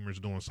when the streamer's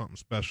doing something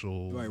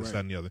special, this, that,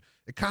 and the other.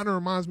 It kind of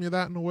reminds me of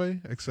that in a way,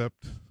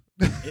 except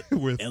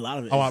with a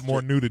lot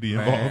more nudity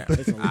involved.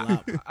 It's a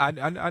lot.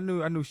 I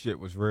knew shit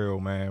was real,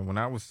 man. When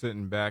I was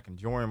sitting back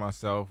enjoying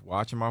myself,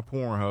 watching my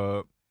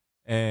Pornhub,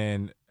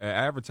 and an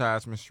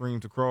advertisement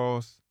streamed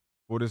across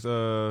for this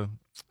Snapchat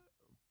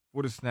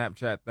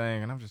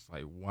thing, and I'm just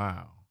like,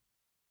 wow.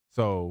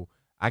 So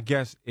I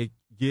guess it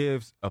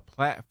gives a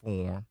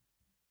platform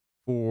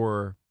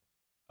for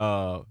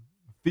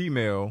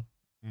female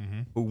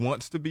who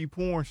wants to be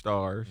porn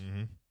stars,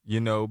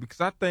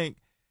 because I think,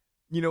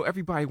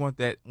 everybody want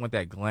that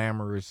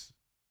glamorous,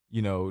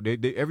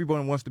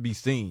 everyone wants to be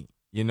seen,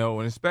 and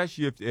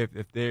especially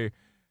if they're,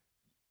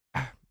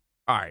 all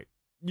right,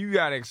 you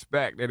got to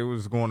expect that it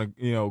was going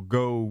to,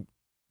 go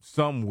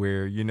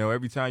somewhere,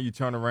 every time you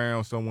turn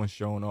around, someone's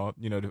showing off,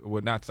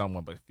 well, not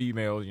someone, but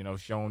females,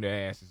 showing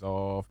their asses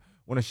off,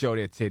 want to show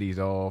their titties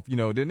off,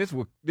 then this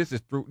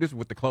is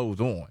with the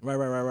clothes on.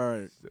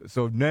 Right.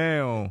 So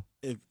now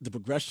the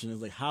progression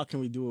is like, how can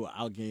we do it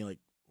without getting like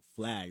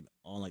flagged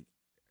on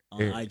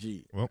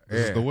IG? Well,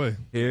 this is the way.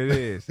 Here it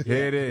is.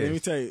 Here it is. Let me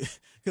tell you,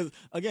 because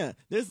again,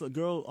 there's a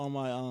girl on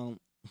my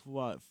who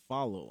I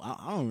follow. I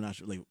don't even know,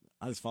 like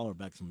I just follow her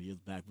back some years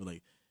back, but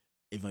like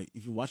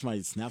if you watch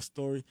my Snap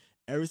story,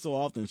 every so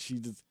often she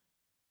just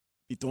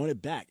be throwing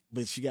it back,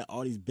 but she got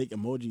all these big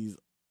emojis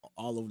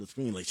all over the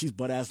screen, like she's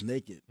butt ass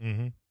naked,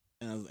 and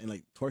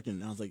like twerking.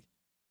 And I was like,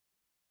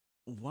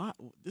 "What?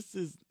 This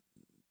is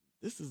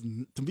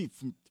to be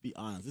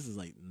honest, this is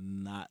like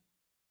not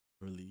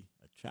really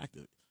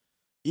attractive."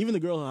 Even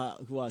the girl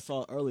who I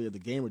saw earlier, the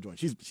gamer joint,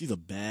 she's a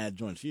bad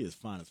joint. She is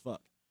fine as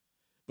fuck,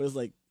 but it's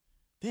like,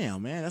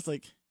 damn man, that's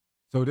like.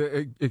 So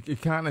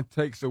it kind of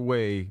takes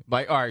away,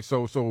 like, all right,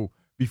 so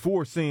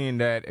before seeing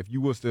that, if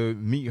you was to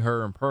meet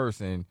her in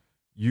person,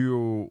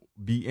 you'll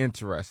be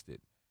interested.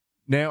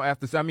 Now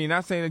after, I mean,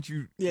 not saying that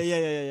you,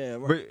 yeah,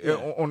 right, but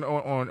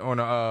on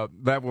a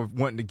level of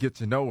wanting to get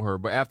to know her,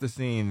 but after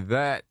seeing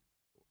that,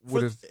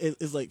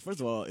 it's like, first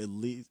of all, it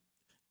leaves,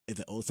 as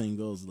the old saying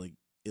goes, like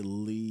it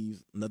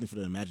leaves nothing for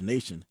the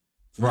imagination.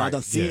 So right. I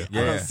don't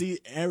see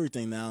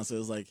everything now, so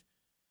it's like,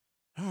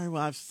 all right,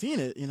 well, I've seen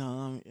it, I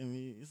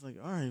mean, it's like,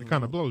 all right. It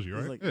kind of blows you,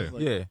 right? Like,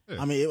 yeah.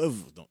 I mean, it was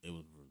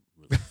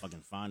really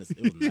fucking fine.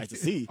 It was nice to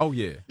see. Oh,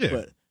 yeah.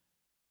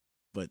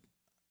 But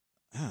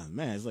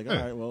man, it's like, all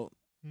right, well,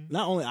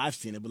 not only I've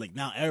seen it, but like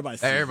now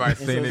everybody's seen it.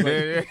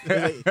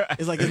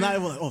 It's like, it's not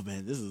even like, oh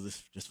man, this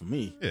is just for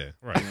me. Yeah,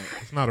 right.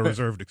 It's not a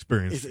reserved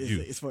experience for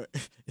you. It's for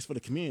the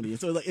community. And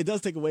so like, it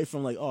does take away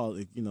from like,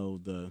 man,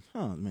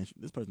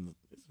 this person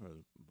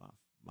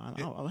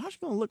how's she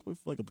gonna look with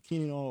like a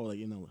bikini or like,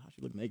 how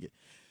she look naked?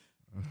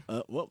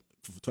 Well,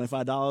 for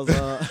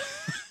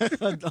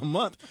 $25 a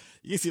month,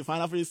 you can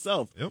find out for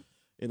yourself. Yep.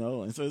 And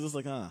so it's just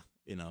like,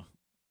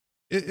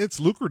 It's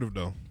lucrative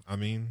though. I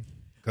mean,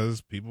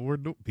 because people are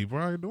doing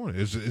it.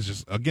 It's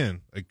just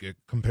again, it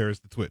compares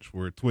to Twitch,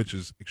 where Twitch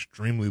is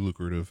extremely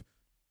lucrative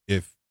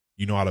if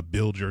you know how to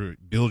build your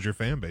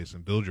fan base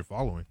and build your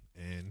following.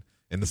 And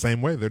in the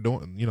same way, they're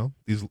doing,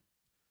 these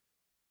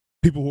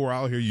people who are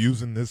out here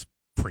using this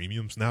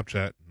premium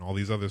Snapchat and all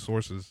these other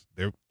sources,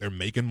 they're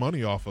making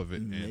money off of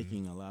it.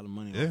 Making a lot of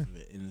money off of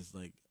it. And it's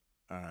like,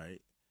 all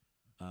right.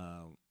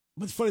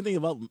 But the funny thing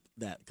about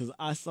that, because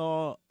I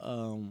saw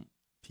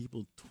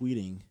people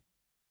tweeting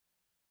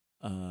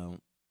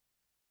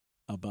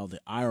about the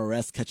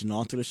IRS catching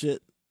on to the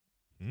shit.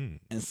 And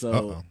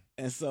so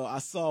And so I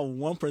saw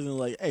one person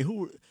like, hey,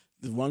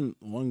 one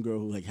girl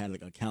who like had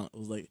like an account. It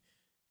was like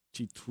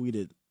she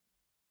tweeted,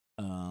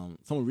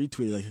 someone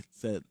retweeted like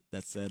said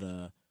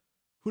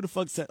who the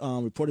fuck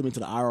reported me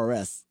to the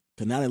IRS?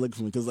 Because now they looking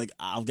for me. Because like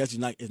I guess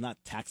it's not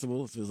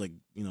taxable. So it's like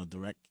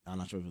direct. I'm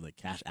not sure if it's like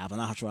Cash App. I'm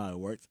not sure how it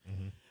works.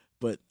 Mm-hmm.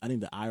 But I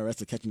think the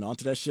IRS are catching on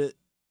to that shit.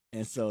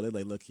 And so they're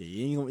like, look here,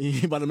 you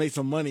ain't about to make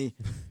some money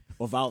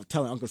without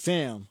telling Uncle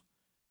Sam.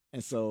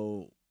 And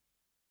so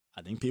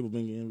I think people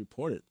been getting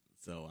reported.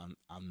 So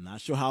I'm not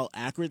sure how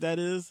accurate that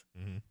is.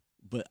 Mm-hmm.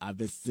 But I've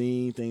been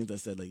seeing things that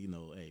said like,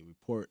 hey,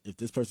 report if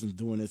this person's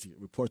doing this,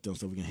 report them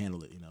so we can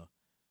handle it.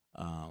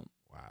 Wow.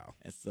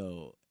 And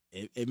so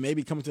it may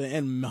be coming to an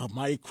end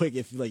mighty quick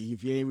if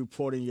you ain't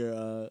reporting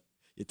your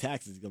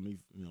taxes. It's gonna be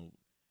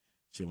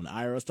shit when the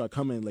IRS start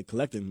coming like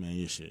collecting, man,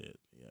 your shit.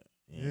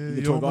 Yeah,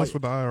 you almost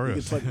with the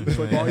IRS. You can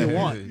twerk all you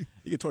want.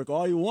 You can twerk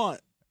all you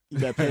want. You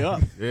gotta pay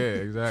up. Yeah,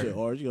 exactly. Shit,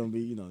 or you're gonna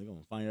be, they're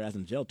gonna find your ass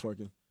in jail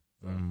twerking.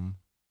 So. Mm-hmm.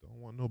 Don't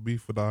want no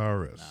beef with the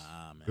IRS.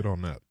 Nah, man. Good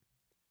on that.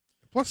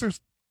 Plus, there's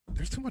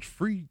too much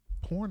free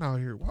porn out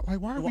here.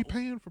 Why are we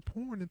paying for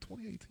porn in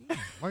 2018? Like,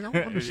 I don't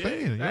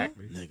understand. Yeah,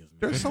 exactly. Niggas,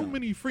 there's so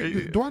many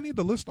free. Do I need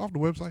to list off the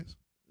websites?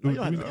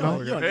 Everybody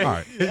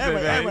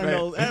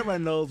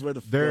knows where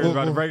the. They're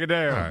about to break it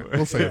down. All right,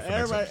 we'll say it for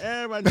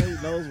everybody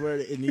knows where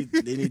they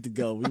need to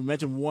go. We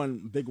mentioned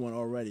one big one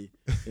already.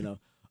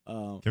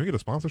 Can we get a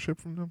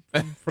sponsorship from them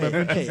for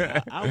that?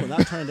 Hey, I will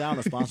not turn down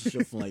a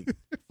sponsorship from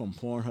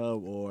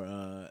Pornhub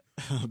or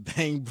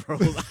Bang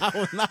Bros. I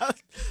will not.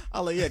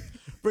 I'll like, yeah,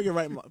 bring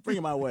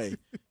it my way.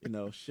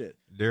 Shit.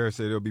 Dare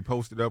said it'll be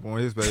posted up on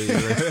his page.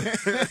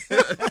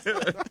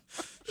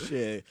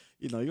 Shit,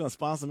 you gonna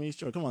sponsor me?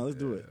 Sure, come on, let's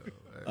do it.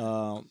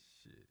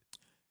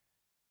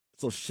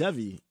 So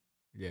Chevy,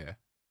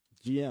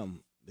 GM,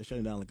 they're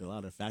shutting down like a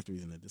lot of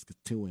factories and they're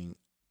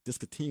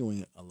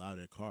discontinuing a lot of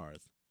their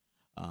cars.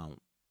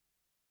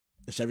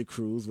 The Chevy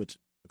Cruze, which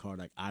a car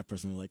like I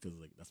personally like because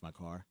like that's my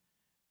car,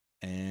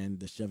 and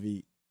the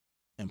Chevy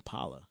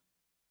Impala,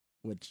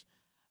 which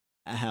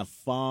I have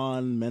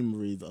fond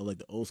memories of like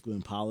the old school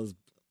Impalas,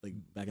 like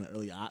back in the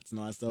early aughts and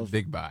all that stuff.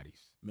 Big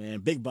bodies,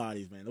 man.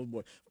 Those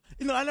boys.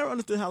 I never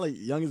understood how like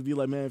youngins be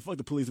like, man, fuck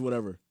the police or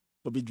whatever,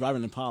 but be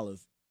driving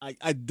Impalas.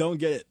 I don't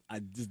get it. I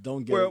just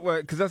don't get it.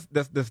 Well, because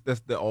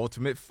that's the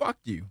ultimate fuck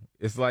you.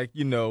 It's like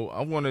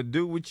I want to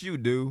do what you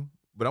do,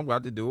 but I'm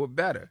about to do it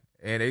better,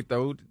 and they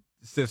throw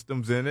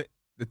systems in it,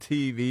 the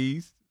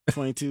TVs,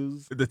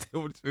 22s, the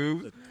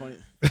 22s.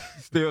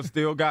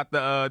 Still got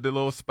the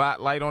little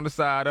spotlight on the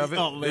side of it.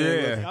 Oh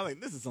man, yeah. I'm like,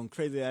 this is some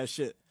crazy ass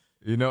shit.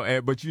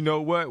 But you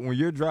know what? When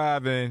you're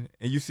driving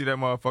and you see that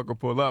motherfucker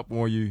pull up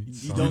on you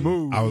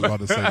move. I was about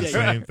to say the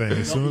same thing.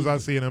 As soon as I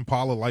see an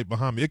Impala light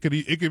behind me, it could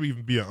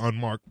even be an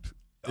unmarked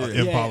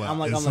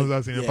Impala. As soon as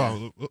I see an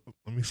Impala,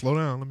 let me slow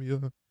down. Let me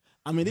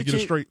get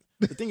it straight.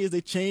 The thing is,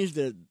 they changed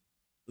their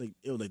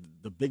it was like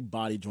the big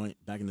body joint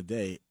back in the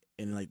day,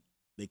 and like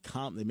they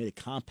made it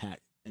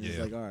compact, and it's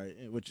like all right,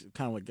 which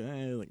kind of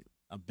like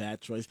a bad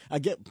choice. I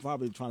get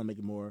probably trying to make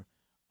it more.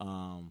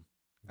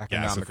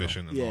 Gas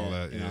efficient and all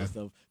that,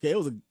 stuff. Yeah,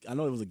 I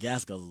know it was a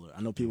gas guzzler.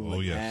 I know people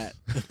had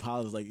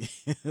Impalas like,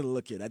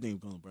 look at that thing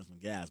going to burn some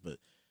gas. But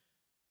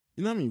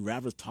you know how many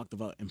rappers talked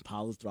about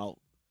Impalas throughout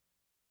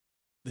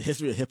the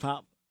history of hip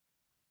hop?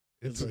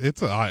 It's an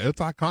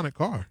iconic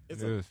car.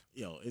 It is.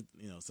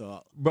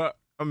 So. But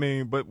I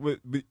mean, but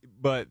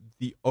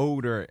the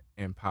older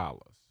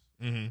Impalas.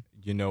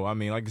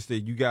 Mm-hmm. Like I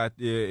said, you got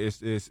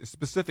it's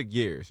specific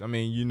years. I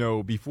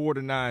mean, before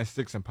the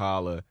 9.6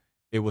 Impala.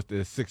 It was the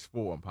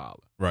 6.4 Impala.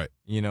 Right.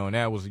 And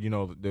that was,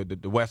 the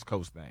West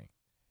Coast thing.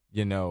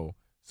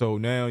 So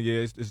now,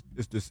 it's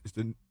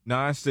the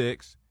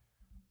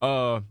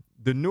 9.6.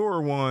 The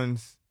newer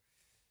ones,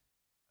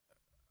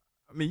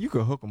 I mean, you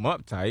could hook them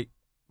up tight,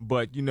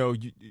 but, you're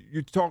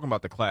talking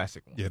about the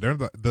classic ones. Yeah, they're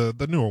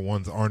the newer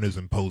ones aren't as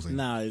imposing.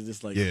 Nah, it's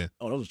just like, those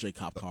are straight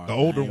cop cars. The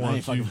older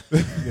ones, let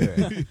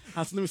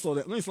me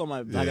slow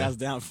my black ass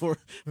down before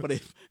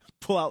they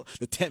pull out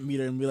the 10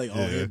 meter and be like,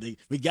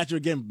 we got you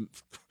again,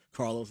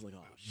 Carlos. Like,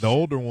 oh, shit. The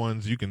older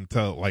ones, you can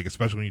tell, like,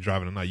 especially when you're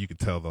driving at night, you could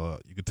tell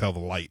the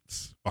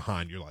lights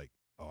behind. You're like,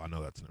 oh, I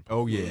know that's an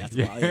Impala. Oh yeah,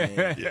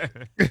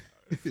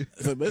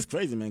 So, but it's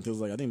crazy, man, because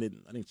like I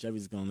think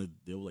Chevy's gonna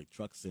deal with like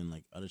trucks and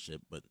like other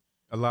shit, but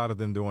a lot of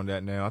them doing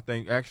that now. I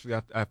think actually,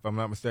 if I'm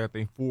not mistaken, I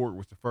think Ford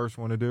was the first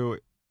one to do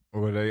it,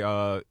 where they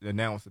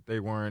announced that they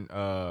weren't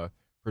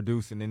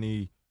producing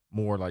any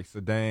more like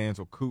sedans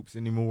or coupes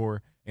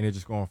anymore, and they're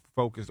just going to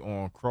focus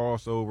on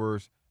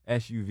crossovers,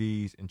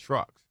 SUVs, and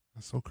trucks.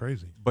 That's so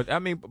crazy. But I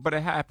mean, but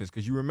it happens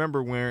because you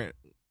remember when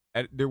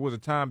there was a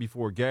time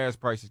before gas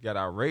prices got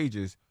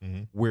outrageous,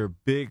 where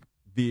big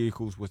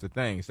vehicles was the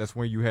things. That's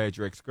when you had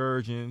your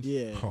Excursions.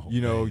 Yeah. Oh,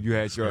 you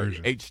had your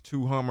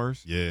H2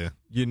 Hummers. Yeah.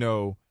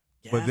 Gas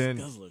but then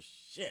guzzler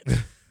shit.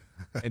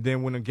 And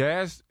then when the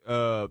gas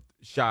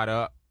shot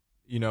up,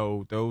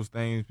 those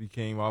things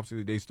became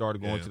obviously they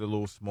started going to the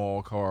little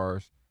small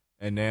cars,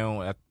 and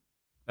now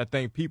I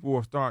think people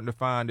are starting to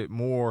find it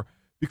more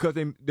because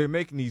they're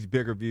making these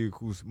bigger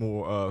vehicles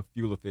more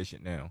fuel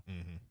efficient now.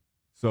 Mm-hmm.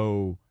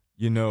 So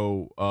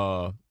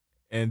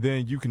and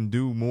then you can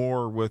do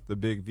more with the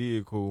big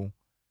vehicle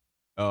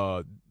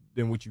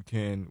than what you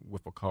can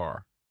with a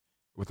car,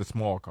 with a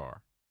small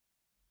car.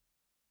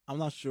 I'm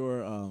not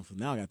sure. So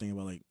now I got to think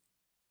about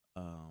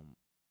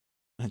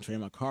and trade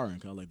my car in.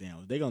 Cause like, damn,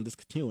 if they're gonna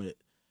discontinue it,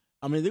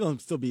 I mean, they're gonna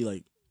still be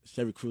like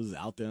Chevy Cruises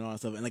out there and all that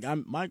stuff. And like,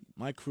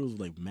 my Cruise was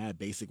like mad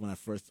basic when I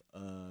first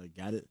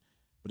got it,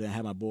 but then I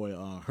had my boy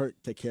Hurt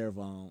take care of.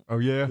 Oh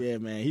yeah, yeah,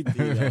 man. He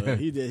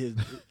did his.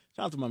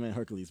 Shout out to my man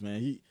Hercules, man.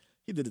 He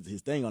did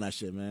his thing on that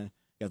shit, man.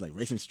 He has like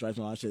racing stripes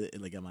and all that shit.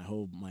 It like got my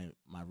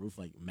roof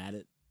like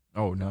matted.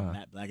 Oh no,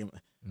 matte black.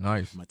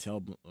 Nice. My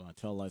tail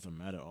lights are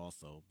matted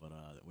also, but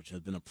which has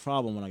been a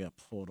problem when I got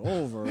pulled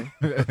over.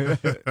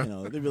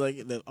 They'd be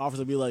like, the officer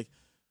would be like,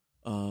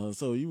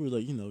 so you were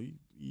like,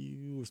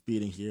 you were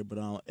speeding here,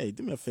 but hey,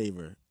 do me a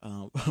favor,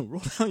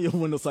 roll down your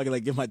window so I can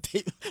like get my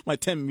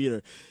 10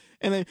 meter,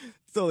 and then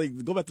so they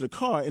go back to the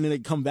car, and then they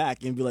come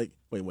back and be like,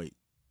 wait,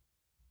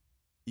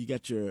 you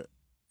got your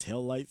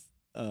tail lights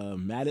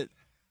matted?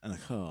 I'm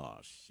like, oh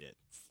shit.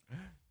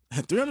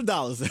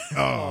 $300.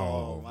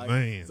 Oh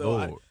man!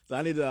 So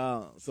I need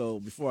to. So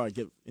before I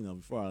get,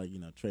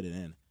 trade it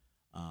in,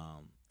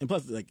 and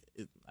plus like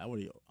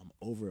I'm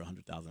over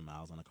 100,000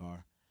 miles on a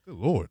car. Good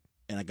Lord!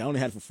 And like I only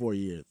had it for 4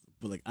 years,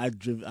 but like I've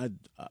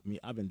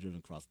been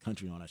driven cross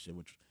country on that shit,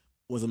 which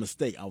was a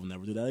mistake. I will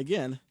never do that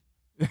again.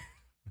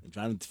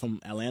 Driving from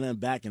Atlanta and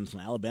back, and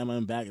from Alabama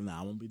and back, and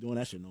I won't be doing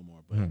that shit no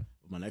more. But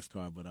with my next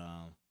car, but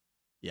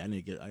yeah, I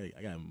need to I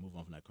gotta move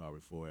on from that car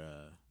before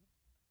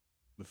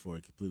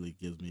it completely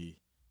gives me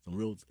some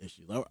real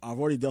issues. I've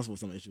already dealt with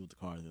some issues with the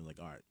car. And they're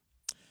like, all right.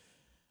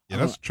 Yeah,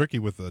 that's tricky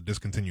with a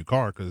discontinued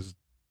car because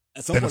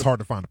then it's hard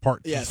to find a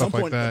part. Yeah, at some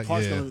point the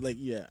part's gonna be like,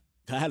 yeah.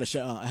 I had a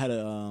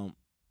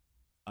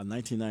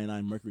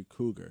 1999 Mercury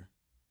Cougar,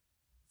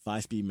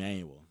 5-speed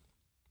manual,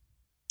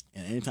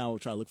 and anytime I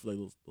would try to look for like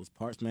those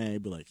parts, man,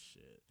 it'd be like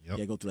shit. Yep.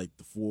 Yeah, go to like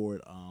the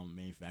Ford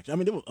manufacturer. I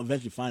mean, they will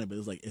eventually find it, but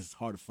it's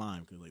hard to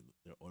find because like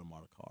they're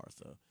automotive cars.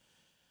 So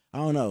I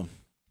don't know.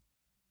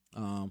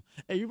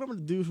 Hey, you remember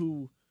the dude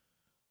who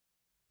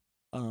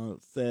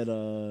said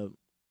that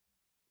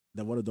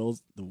what are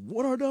those dude?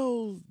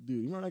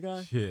 You remember that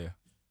guy? Yeah.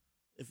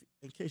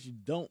 In case you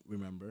don't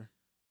remember,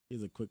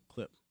 here's a quick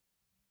clip.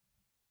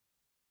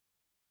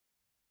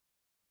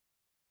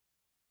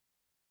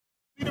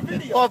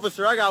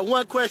 Officer, I got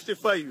one question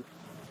for you.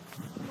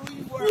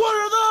 What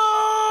are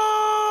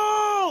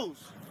those?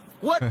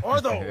 What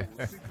are those?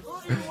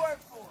 Who do you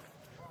work for?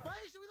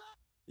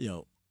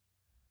 Yo,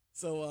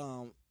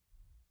 so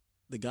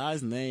the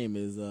guy's name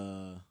is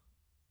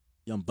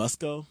Young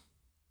Busco,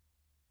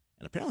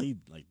 and apparently he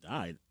like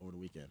died over the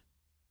weekend.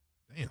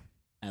 Damn.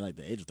 At like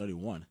the age of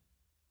 31.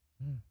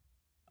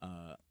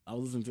 I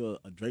was listening to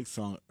a Drake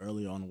song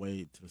earlier on the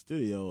way to the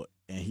studio,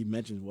 and he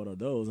mentioned what are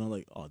those, and I'm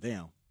like, oh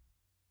damn,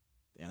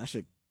 that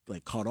shit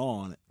like caught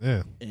on.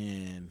 Yeah.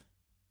 And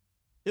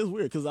it was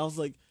weird because I was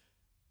like,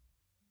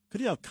 could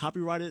he have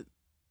copyrighted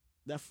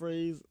that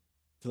phrase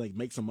to like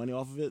make some money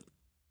off of it?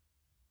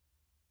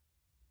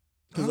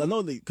 Because I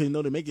know they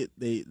make it.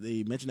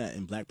 They mention that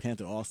in Black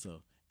Panther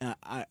also, and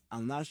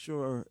I'm not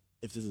sure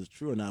if this is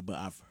true or not, but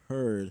I've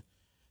heard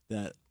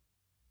that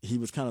he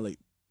was kind of like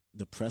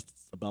depressed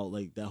about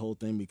like that whole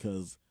thing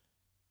because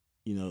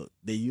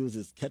they use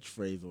his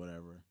catchphrase or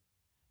whatever,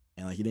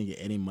 and like he didn't get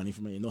any money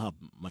from it. You know how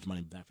much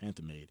money Black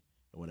Panther made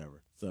or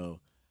whatever. So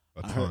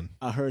a ton.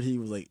 I heard he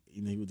was like he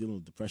was dealing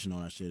with depression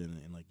on that shit,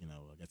 and like I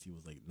guess he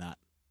was like not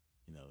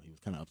he was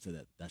kind of upset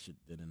that shit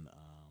didn't.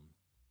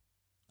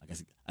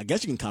 I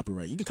guess you can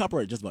copyright. You can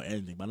copyright just about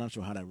anything, but I'm not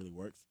sure how that really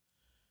works.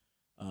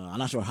 I'm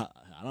not sure how.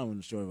 I'm not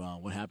even sure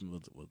what happened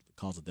with the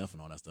cause of death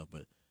and all that stuff.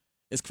 But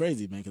it's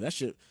crazy, man, because that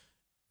shit.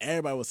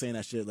 Everybody was saying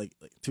that shit like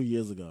 2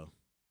 years ago.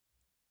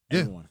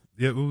 Everyone.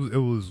 Yeah. It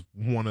was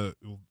one of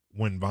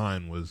when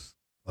Vine was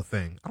a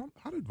thing.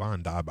 How did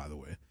Vine die, by the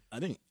way? I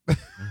think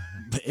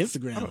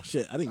Instagram.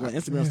 Shit. I think when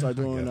Instagram started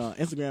doing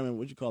Instagram and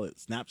what you call it,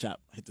 Snapchat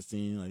hit the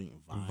scene. I think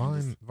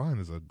Vine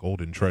is a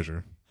golden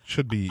treasure.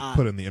 Should be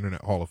put in the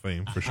Internet Hall of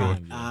Fame for sure.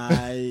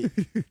 Let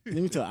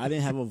me tell you, I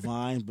didn't have a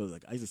Vine, but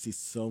like I used to see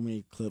so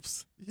many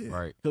clips. Yeah.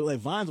 Right. Cause like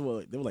Vines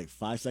were like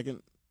 5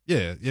 second.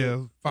 Yeah,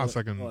 5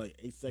 seconds. Or like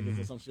 8 seconds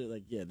or some shit.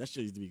 Like that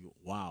shit used to be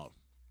wild.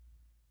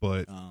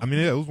 But I mean,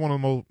 it was one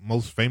of the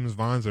most famous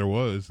Vines there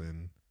was,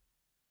 and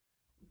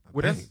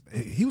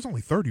he was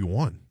only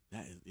 31.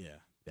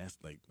 That's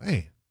like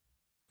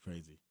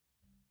crazy.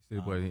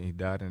 But he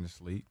died in his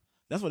sleep.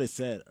 That's what they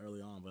said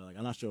early on, but like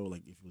I'm not sure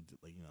like if it was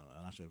like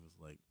I'm not sure if it's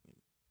like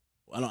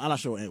I'm not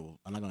sure.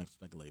 I'm not gonna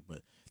speculate,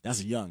 but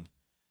that's young,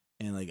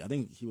 and like I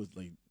think he was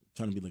like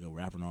trying to be like a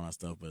rapper and all that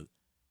stuff. But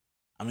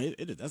I mean,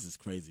 that's just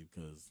crazy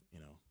because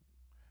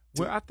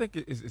Well, I think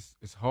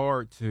it's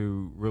hard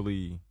to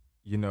really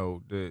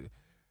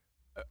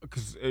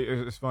because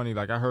it's funny.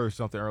 Like I heard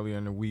something earlier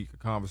in the week, a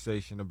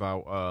conversation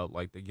about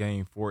like the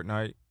game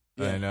Fortnite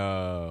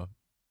and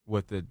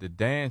with the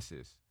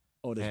dances.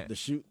 Oh, the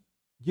shoot.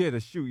 Yeah, the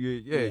shoot.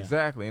 Yeah,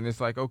 exactly. And it's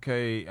like,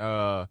 okay,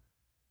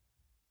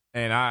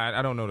 and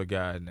I don't know the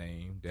guy's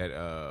name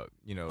that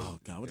you know. Oh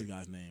God, what's the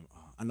guy's name?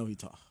 I know he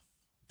talk.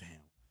 Damn.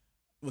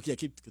 Well, yeah,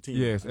 keep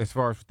continuing. Yes, as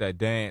far as that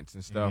dance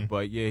and stuff,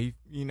 but yeah,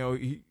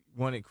 he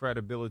wanted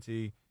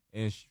credibility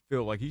and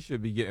feel like he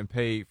should be getting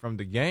paid from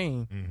the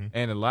game.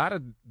 And a lot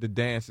of the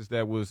dances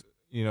that was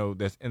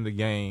that's in the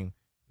game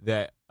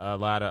that a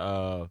lot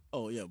of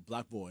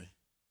Black Boy.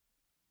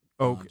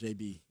 Okay.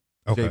 JB.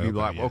 Okay, JB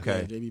Black. Yeah.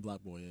 Okay. Yeah, JB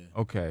Black Boy.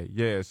 Yeah. Okay.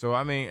 Yeah. So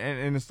I mean,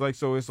 and it's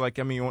like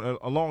I mean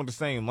along the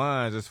same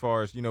lines as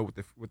far as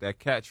with that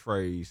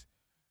catchphrase,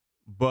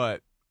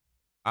 but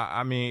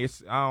I mean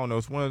I don't know,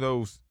 it's one of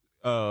those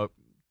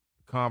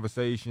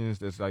conversations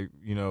that's like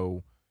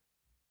you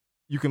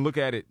can look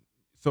at it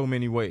so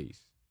many ways.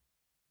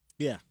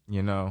 Yeah.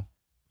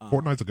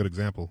 Fortnite's a good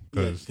example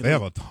because they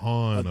have a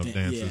ton of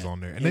dances on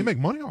there, and they make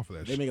money off of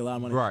that. They make a lot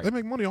of money. Right. They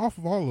make money off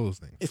of all of those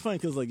things. It's funny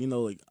because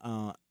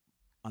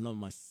I know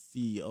my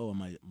CEO of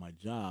my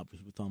job.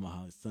 He was talking about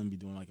how his son be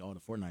doing like all the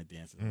Fortnite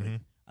dances.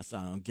 Like, I said,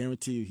 I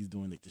guarantee you he's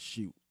doing like the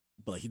shoot,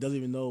 but like, he doesn't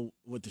even know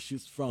what the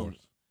shoot's from.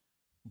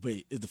 But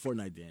it's the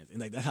Fortnite dance, and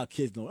like that's how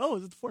kids know. Oh,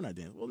 it's the Fortnite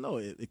dance. Well, no,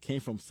 it came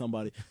from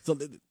somebody. So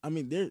I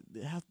mean, they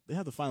have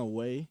to find a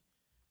way.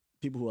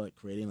 People who are like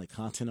creating like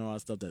content and all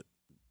that stuff that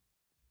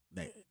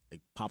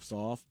like pops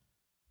off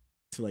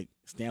to like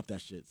stamp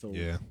that shit. So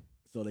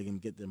so they can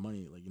get their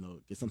money, like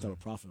get some type of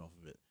profit off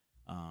of it.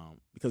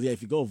 Because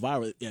if you go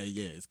viral,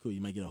 it's cool.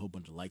 You might get a whole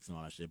bunch of likes and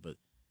all that shit, but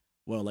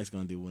what are likes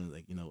gonna do when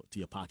to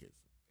your pockets?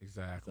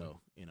 Exactly.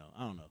 So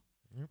I don't know.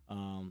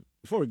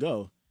 Before we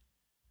go,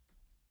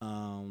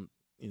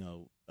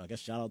 I guess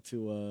shout out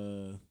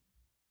to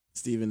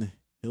Steven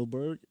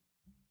Hillenburg,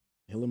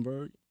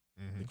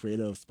 the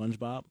creator of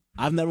SpongeBob.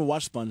 I've never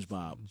watched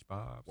SpongeBob.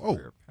 Whoa!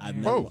 I've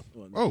never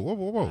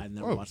Whoa! I've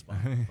never watched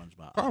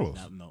SpongeBob. Carlos.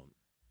 No.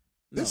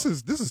 This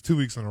is 2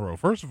 weeks in a row.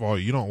 First of all,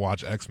 you don't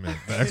watch X-Men,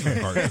 the X-Men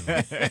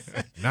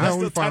cartoon. Now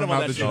we find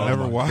out that you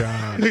never watched.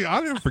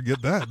 I didn't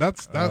forget that.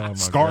 That's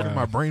scarred in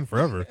my brain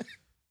forever.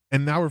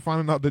 And now we're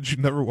finding out that you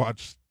never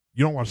watched.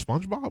 You don't watch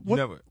SpongeBob? What?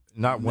 Never.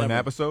 Not one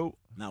episode.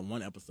 Not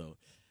one episode.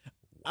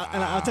 Wow.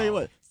 And I'll tell you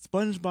what,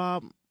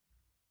 SpongeBob.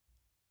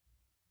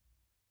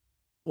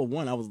 Well,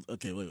 one, it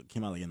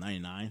came out like in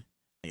 '99.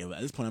 Like,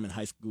 at this point, I'm in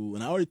high school,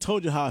 and I already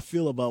told you how I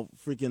feel about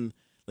freaking.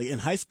 Like in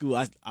high school,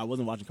 I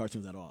wasn't watching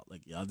cartoons at all.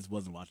 Like I just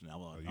wasn't watching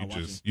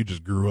it. You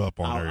just grew up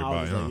on everybody.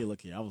 I was huh? like,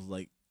 look here. I was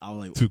like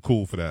too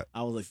cool for that.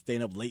 I was like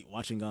staying up late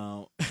watching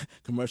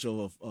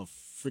commercial of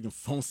freaking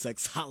phone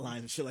sex hotline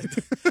and shit like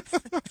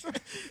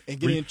that, and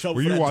getting in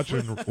trouble.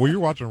 Were you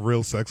watching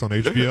Real Sex on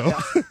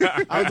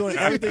HBO? I was doing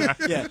everything.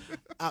 Yeah,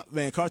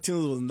 man,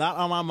 cartoons was not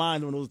on my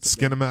mind when it was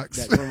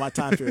Skinamax. During my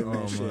time period,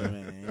 man.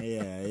 Man.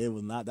 Yeah, it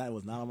was not. That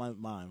was not on my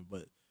mind.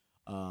 But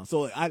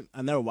so I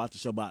never watched the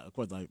show, but of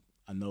course I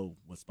know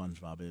what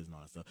SpongeBob is and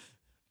all that stuff.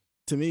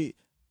 To me,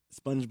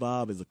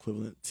 SpongeBob is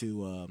equivalent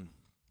to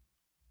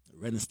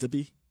Ren and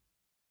Stimpy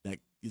that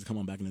used to come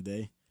on back in the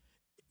day.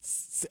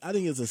 I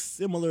think it's a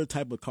similar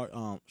type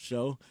of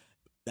show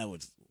that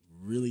was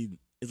really,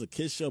 it's a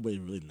kid's show, but it's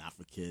really not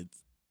for kids.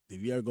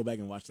 If you ever go back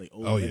and watch like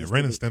old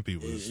Ren and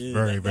Stimpy was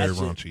very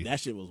raunchy. That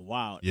shit was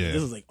wild. Yeah.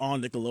 This was like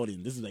on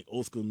Nickelodeon. This is like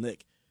old school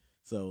Nick.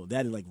 So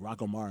that is like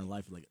Rocco Marr in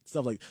life, like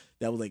stuff like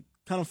that was like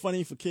kind of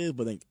funny for kids,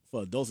 but then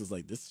for adults, it's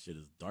like this shit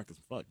is dark as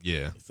fuck.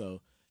 Yeah.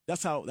 So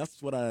that's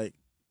what I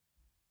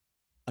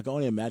can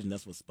only imagine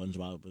that's what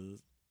SpongeBob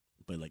is,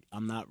 but like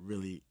I'm not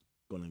really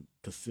gonna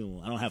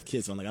consume. I don't have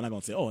kids, so I'm not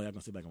gonna say, I'm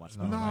gonna sit back and watch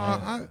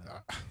SpongeBob.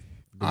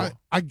 No,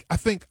 I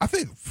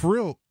think for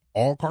real,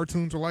 all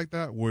cartoons are like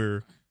that.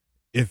 Where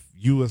if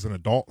you as an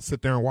adult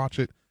sit there and watch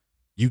it,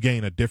 you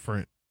gain a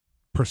different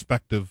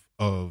perspective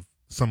of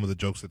some of the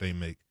jokes that they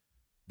make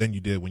than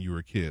you did when you were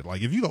a kid.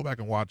 Like if you go back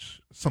and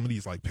watch some of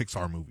these like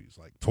Pixar movies,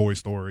 like Toy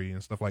Story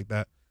and stuff like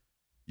that,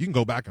 you can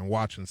go back and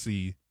watch and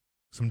see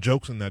some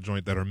jokes in that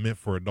joint that are meant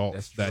for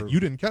adults that you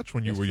didn't catch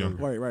when you were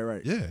younger.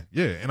 Right.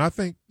 Yeah. And I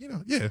think,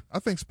 I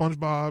think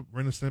SpongeBob,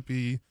 Ren and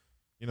Stimpy,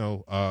 and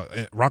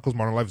Rocko's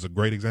Modern Life is a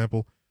great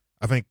example.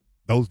 I think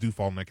those do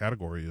fall in that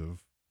category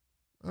of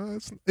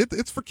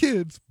it's for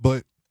kids,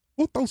 but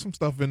we'll throw some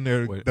stuff in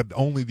there that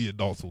only the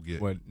adults will get.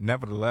 But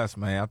nevertheless,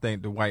 man, I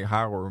think Dwight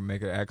Howard would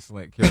make an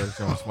excellent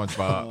character on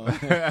SpongeBob.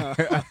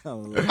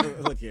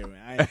 Look here,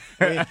 man.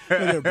 Look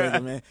here,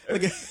 brother, man.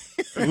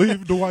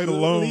 Leave Dwight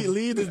alone.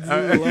 Leave this dude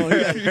alone.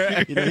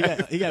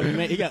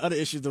 He got other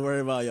issues to worry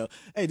about, yo.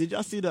 Hey, did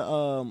y'all see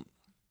the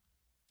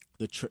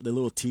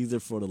little teaser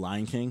for The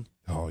Lion King?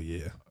 Oh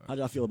yeah. How'd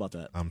y'all feel about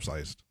that? I'm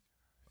sized.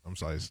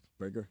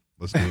 Burger.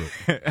 Let's do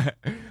it.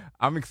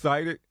 I'm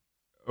excited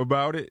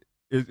about it.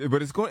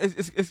 But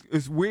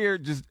it's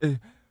weird just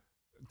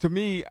to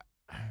me.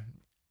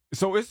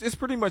 So it's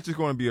pretty much just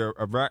going to be a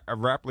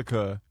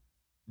replica,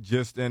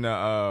 just in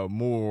a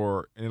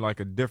like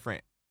a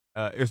different.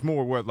 It's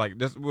more what like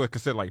that's what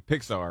considered like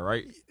Pixar,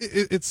 right?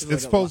 It's like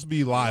supposed to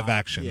be live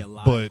action,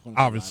 but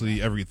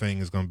obviously everything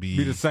is going to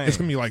be the same. It's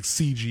going to be like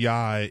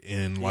CGI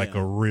in like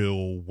a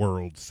real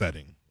world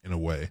setting in a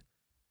way.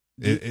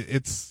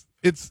 It's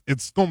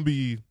it's gonna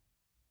be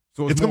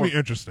gonna be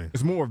interesting.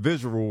 It's more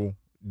visual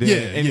than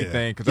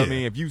anything. Because I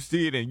mean, if you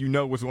see it and you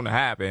know what's going to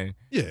happen,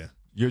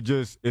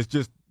 it's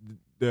just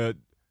the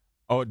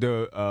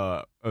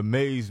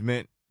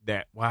amazement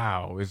that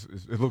wow,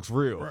 it looks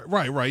real.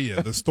 Right.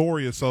 Yeah, the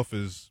story itself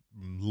is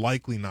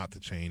likely not to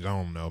change. I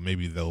don't know.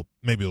 Maybe it'll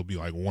be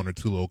like one or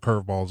two little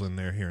curveballs in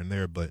there here and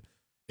there, but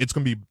it's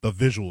gonna be the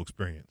visual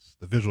experience.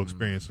 The visual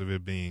experience of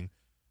it being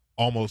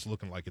almost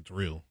looking like it's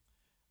real.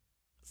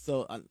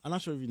 So I'm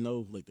not sure if you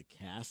know like the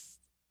cast.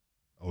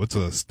 Oh, it's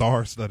a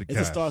star-studded cast.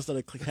 It's a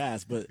star-studded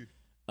cast, but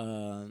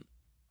I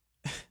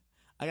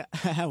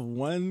have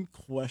one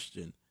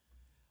question.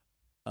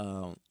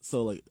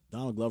 So like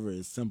Donald Glover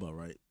is Simba,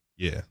 right?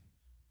 Yeah.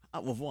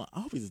 I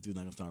hope he's a dude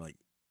not gonna start like.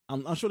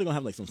 I'm sure they're gonna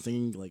have like some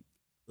singing like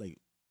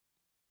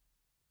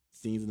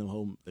scenes in the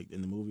whole like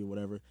in the movie or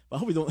whatever. But I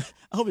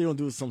hope they don't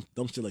do some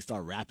dumb shit like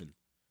start rapping.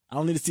 I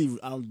don't need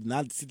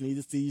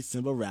to see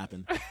Simba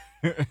rapping.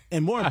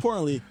 And more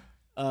importantly,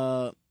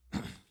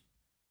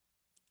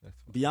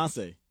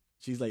 Beyonce,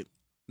 she's like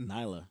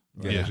Nyla.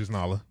 Right? Yeah, she's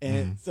Nyla.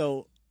 And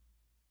so,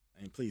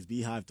 and please,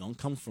 Beehive, don't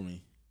come for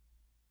me.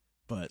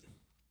 But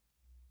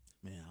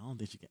man, I don't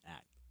think she can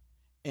act.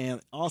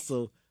 And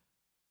also,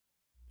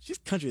 she's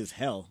country as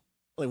hell.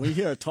 Like when you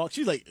hear her talk,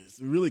 she's like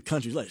really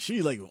country.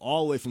 She's like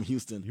all the way from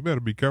Houston. You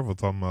better be careful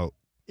talking about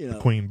the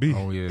Queen Bee.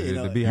 Oh yeah,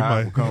 the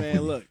Beehive will come.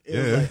 Man, look,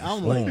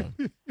 I'm like,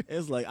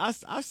 it's like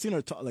I've seen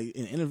her talk like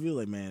in an interview.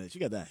 Like man, she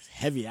got that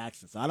heavy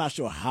accent. So I'm not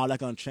sure how that's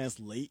gonna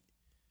translate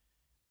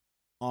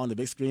on the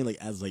big screen, like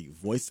as like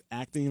voice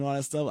acting and all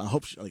that stuff. I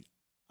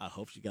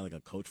hope she got like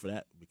a coach for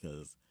that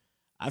because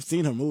I've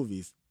seen her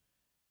movies.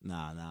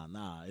 Nah, that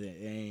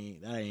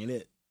ain't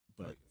it.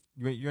 But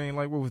you ain't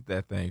like, what was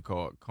that thing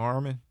called,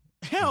 Carmen?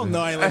 Hell no,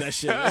 I ain't like that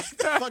shit. Get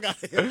the fuck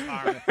out of here,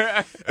 Carmen.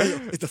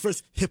 It's the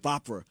first hip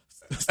opera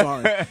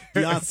starring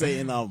Beyonce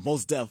and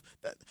Mos Def.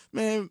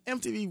 Man,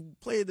 MTV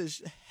played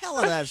the hell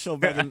out of that show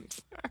back in.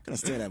 I couldn't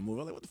stand that movie.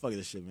 I'm like, what the fuck is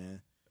this shit,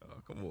 man?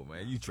 Oh, come on,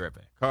 man, you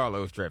tripping?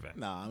 Carlos tripping.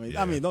 Nah,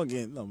 I mean, don't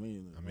get no.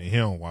 He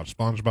don't watch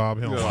SpongeBob.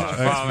 He don't watch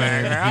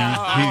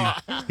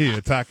X-Men. He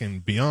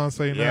attacking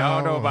Beyonce now. Yeah, I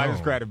don't know about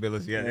his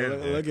credibility.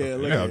 Look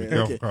at be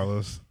careful,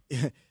 Carlos.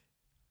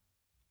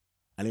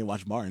 I didn't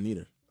watch Martin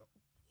either.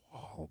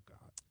 Oh God!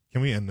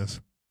 Can we end this?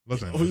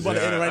 Let's end this. We about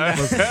to end it right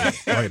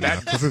now. Right now,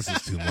 because this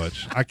is too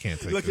much. I can't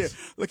take this.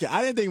 Look at.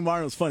 I didn't think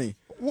Martin was funny.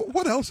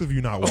 What else have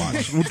you not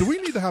watched? Do we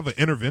need to have an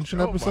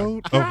intervention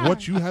episode of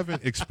what you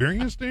haven't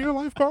experienced in your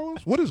life,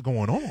 Carlos? What is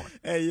going on?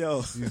 Hey, yo.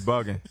 He's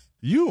bugging.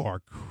 You are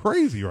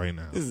crazy right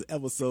now. This is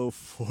episode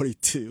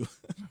 42.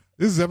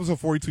 This is episode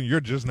 42. You're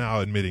just now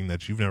admitting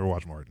that you've never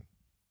watched Martin.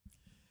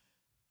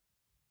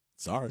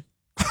 Sorry.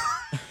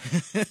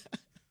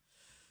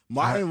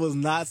 Martin was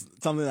not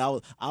something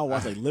that I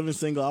watched like Living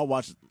Single. I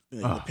watched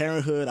The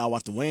Parenthood. I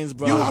watched The Wayans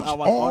Brothers. You watched I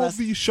watched all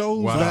these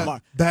shows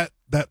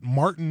that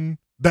Martin,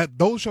 that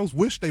those shows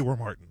wish they were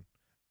Martin.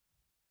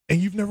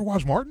 And you've never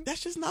watched Martin?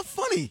 That's just not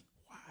funny.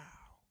 Wow.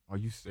 Are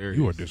you serious?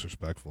 You are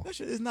disrespectful. That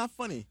shit is not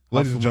funny.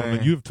 Ladies and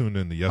gentlemen, you have tuned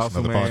in to Yes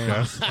Another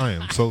Podcast. I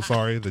am so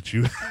sorry that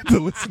you had to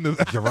listen to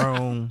that.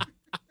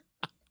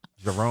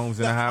 Jerome's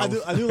in the house.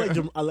 I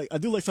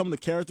do like some of the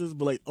characters,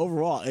 but like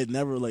overall, it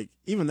never like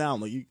even now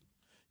like you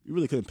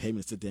really couldn't pay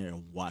me to sit there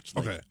and watch.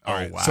 Like, okay, all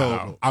right. Wow.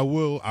 So I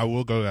will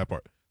go to that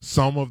part.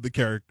 Some of the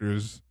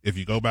characters, if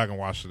you go back and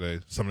watch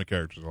today, some of the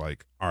characters are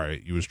like, all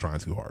right, you was trying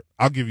too hard.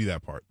 I'll give you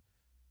that part.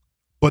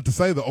 But to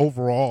say the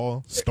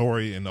overall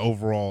story and the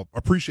overall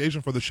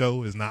appreciation for the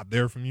show is not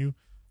there from you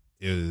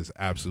is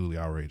absolutely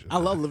outrageous. I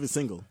love Living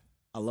Single.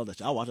 I love that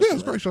show. I watch it. Yeah,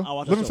 it's a great show.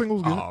 Living Single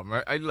was good. Oh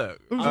man, hey,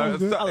 look.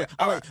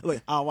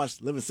 I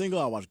watched Living Single.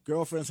 I watched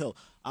Girlfriends. Hell,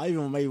 I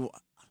even made. No,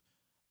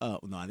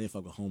 I didn't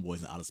fuck with Homeboys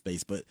in Outer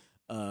Space, but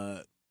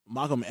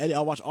Malcolm and Eddie.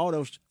 I watched all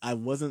those. I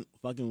wasn't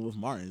fucking with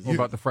Martin. What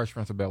about the Fresh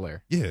Prince of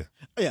Bel-Air? Yeah.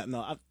 Yeah,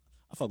 no, I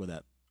fuck with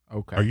that.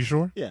 Okay. Are you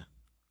sure? Yeah.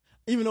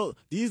 Even though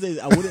these days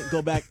I wouldn't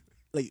go back.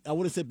 Like I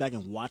wouldn't sit back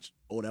and watch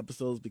old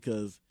episodes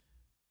because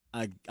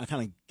I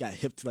kind of got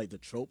hip to like the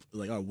trope.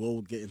 Like, all right,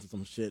 we'll get into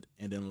some shit,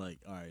 and then like,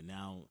 all right,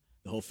 now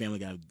the whole family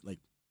got to like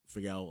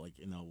figure out like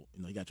you know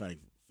you got to try to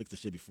fix the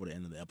shit before the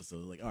end of the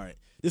episode. Like, all right,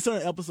 there's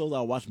certain episodes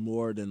I watch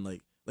more than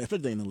like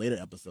especially in the later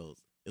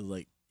episodes. It was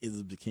like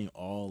it became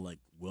all like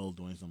Will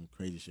doing some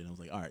crazy shit. And I was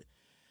like, all right.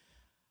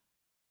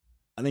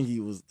 I think he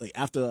was like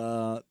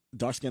after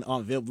dark skinned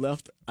Aunt Viv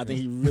left. I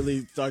think he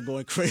really started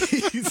going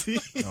crazy.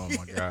 Oh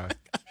my god.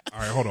 All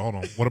right, hold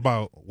on. What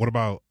about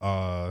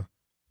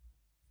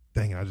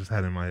dang it, I just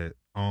had it in my head.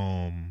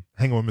 Hanging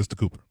with Mr.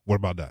 Cooper. What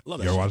about that? Love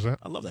that you ever watch that?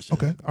 I love that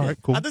shit. Okay, all right,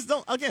 cool. I just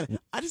don't like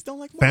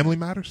Martin. Family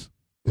Matters?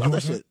 Love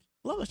that shit.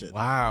 Love that shit.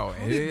 Wow.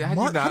 How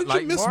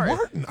did you miss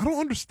Martin? I don't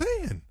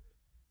understand.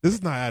 This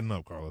is not adding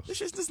up, Carlos. This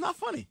shit's just not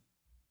funny.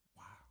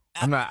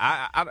 I'm not.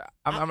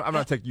 I'm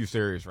not taking you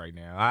serious right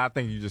now. I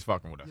think you just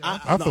fucking with us.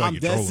 I'm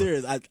dead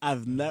serious.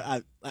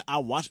 I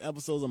watched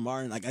episodes of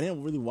Martin. Like I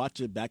didn't really watch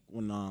it back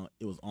when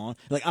it was on.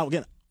 Like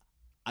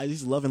I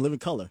used to love In Living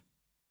Color,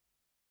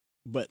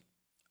 but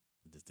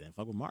I just didn't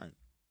fuck with Martin.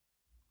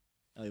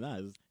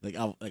 Like,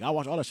 nah, I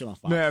watch all that shit on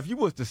Fox. Now, if you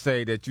was to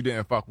say that you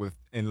didn't fuck with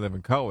In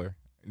Living Color,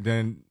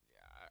 then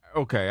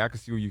okay, I can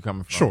see where you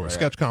coming from. Sure,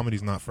 sketch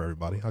comedy's not for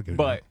everybody. I'll get it.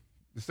 But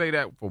to say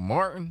that for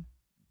Martin,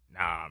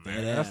 nah,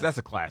 man, that's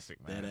a classic,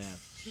 man.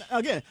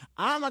 Again,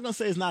 I'm not gonna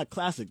say it's not a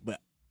classic, but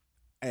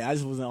hey, I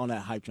just wasn't on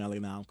that hype train.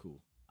 Like, nah, I'm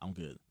cool. I'm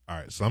good. All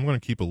right, so I'm gonna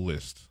keep a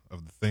list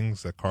of the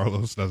things that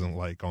Carlos doesn't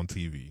like on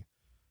TV.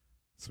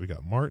 So we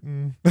got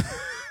Martin,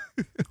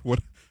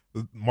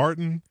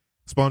 Martin,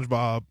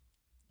 SpongeBob,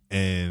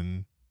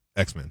 and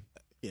X-Men.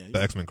 Yeah,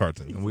 the X-Men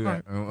cartoon. And we're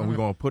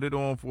going to put it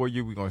on for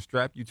you. We're going to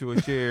strap you to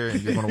a chair,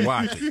 and you're going to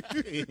watch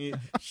it.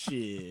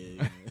 Shit.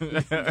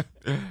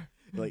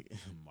 Like,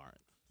 Martin.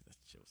 That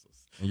shit was so...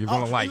 And you're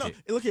going to like it.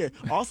 Look here.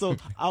 Also, it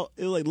was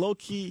like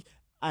low-key,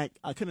 I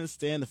couldn't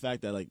stand the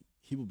fact that, like,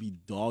 he would be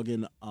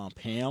dogging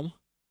Pam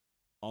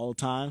all the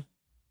time.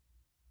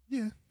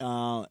 Yeah.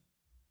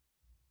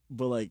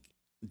 But, like,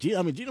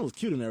 Gina was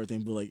cute and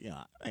everything, but, like,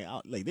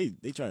 like they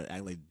try to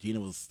act like Gina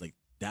was, like,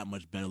 that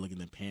much better looking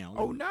than Pam.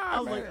 Oh, nah, I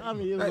was man. like, I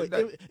mean,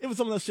 it was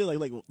some of that shit,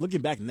 like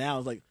looking back now,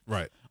 it's like,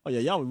 right. Oh, yeah,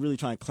 y'all were really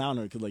trying to clown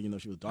her because, like,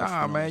 she was dark.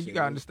 Nah, man, you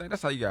got to understand.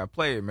 That's how you got to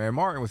play it, man.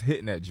 Martin was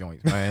hitting that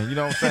joint, man. You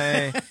know what I'm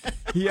saying?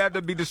 He had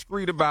to be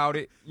discreet about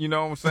it, you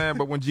know what I'm saying?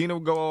 But when Gina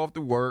would go off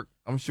to work,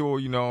 I'm sure,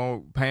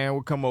 Pam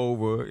would come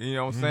over, you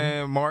know what I'm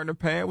saying? Martin and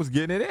Pam was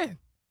getting it in.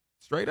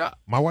 Straight up.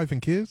 My Wife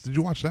and Kids, did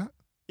you watch that?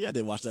 Yeah, I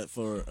did watch that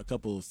for a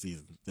couple of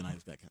seasons. Then I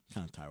just got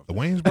kind of tired of the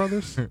Wayans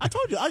brothers? I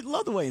told you, I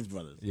love the Wayans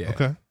brothers. Yeah.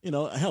 Okay.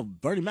 Hell,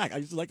 Bernie Mac, I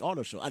used to like all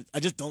those shows. I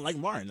just don't like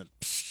Martin.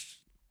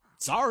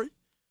 Sorry.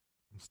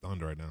 I'm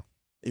stunned right now.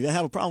 If you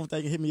have a problem with that,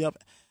 you can hit me up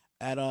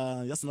at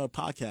Yes Another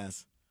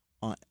Podcast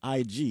on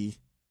IG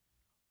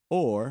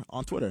or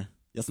on Twitter.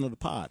 Yes Another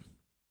Pod.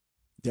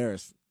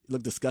 Darius, you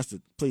look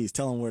disgusted. Please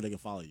tell them where they can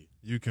follow you.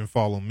 You can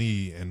follow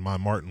me and my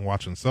Martin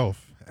watching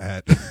self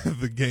at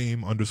the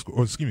game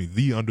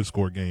the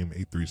underscore game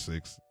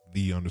 836,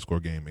 the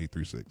underscore game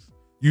 836.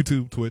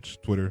 YouTube, Twitch,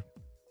 Twitter.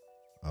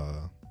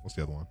 What's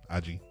the other one?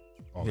 IG.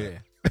 All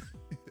that.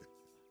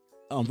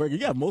 Breaker, you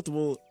got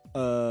multiple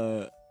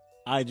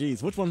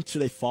IGs. Which one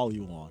should they follow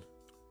you on?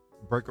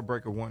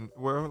 Breaker one.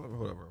 Well,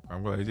 whatever.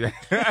 I'm glad. Yeah.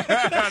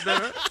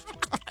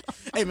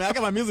 Hey, man, I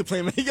got my music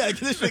playing, man. You got to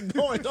get this shit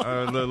going.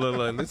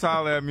 Look. Let's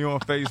holler at me on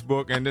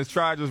Facebook and let's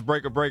try just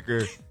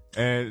Breaker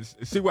and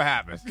see what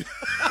happens.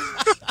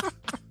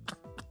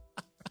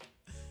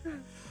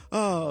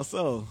 It's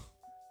going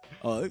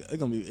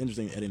to be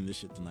interesting editing this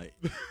shit tonight.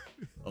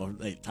 Or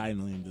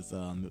titling this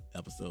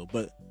episode.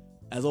 But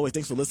as always,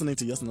 thanks for listening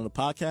to Yes Another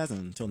Podcast. And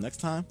until next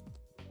time,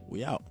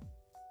 we out.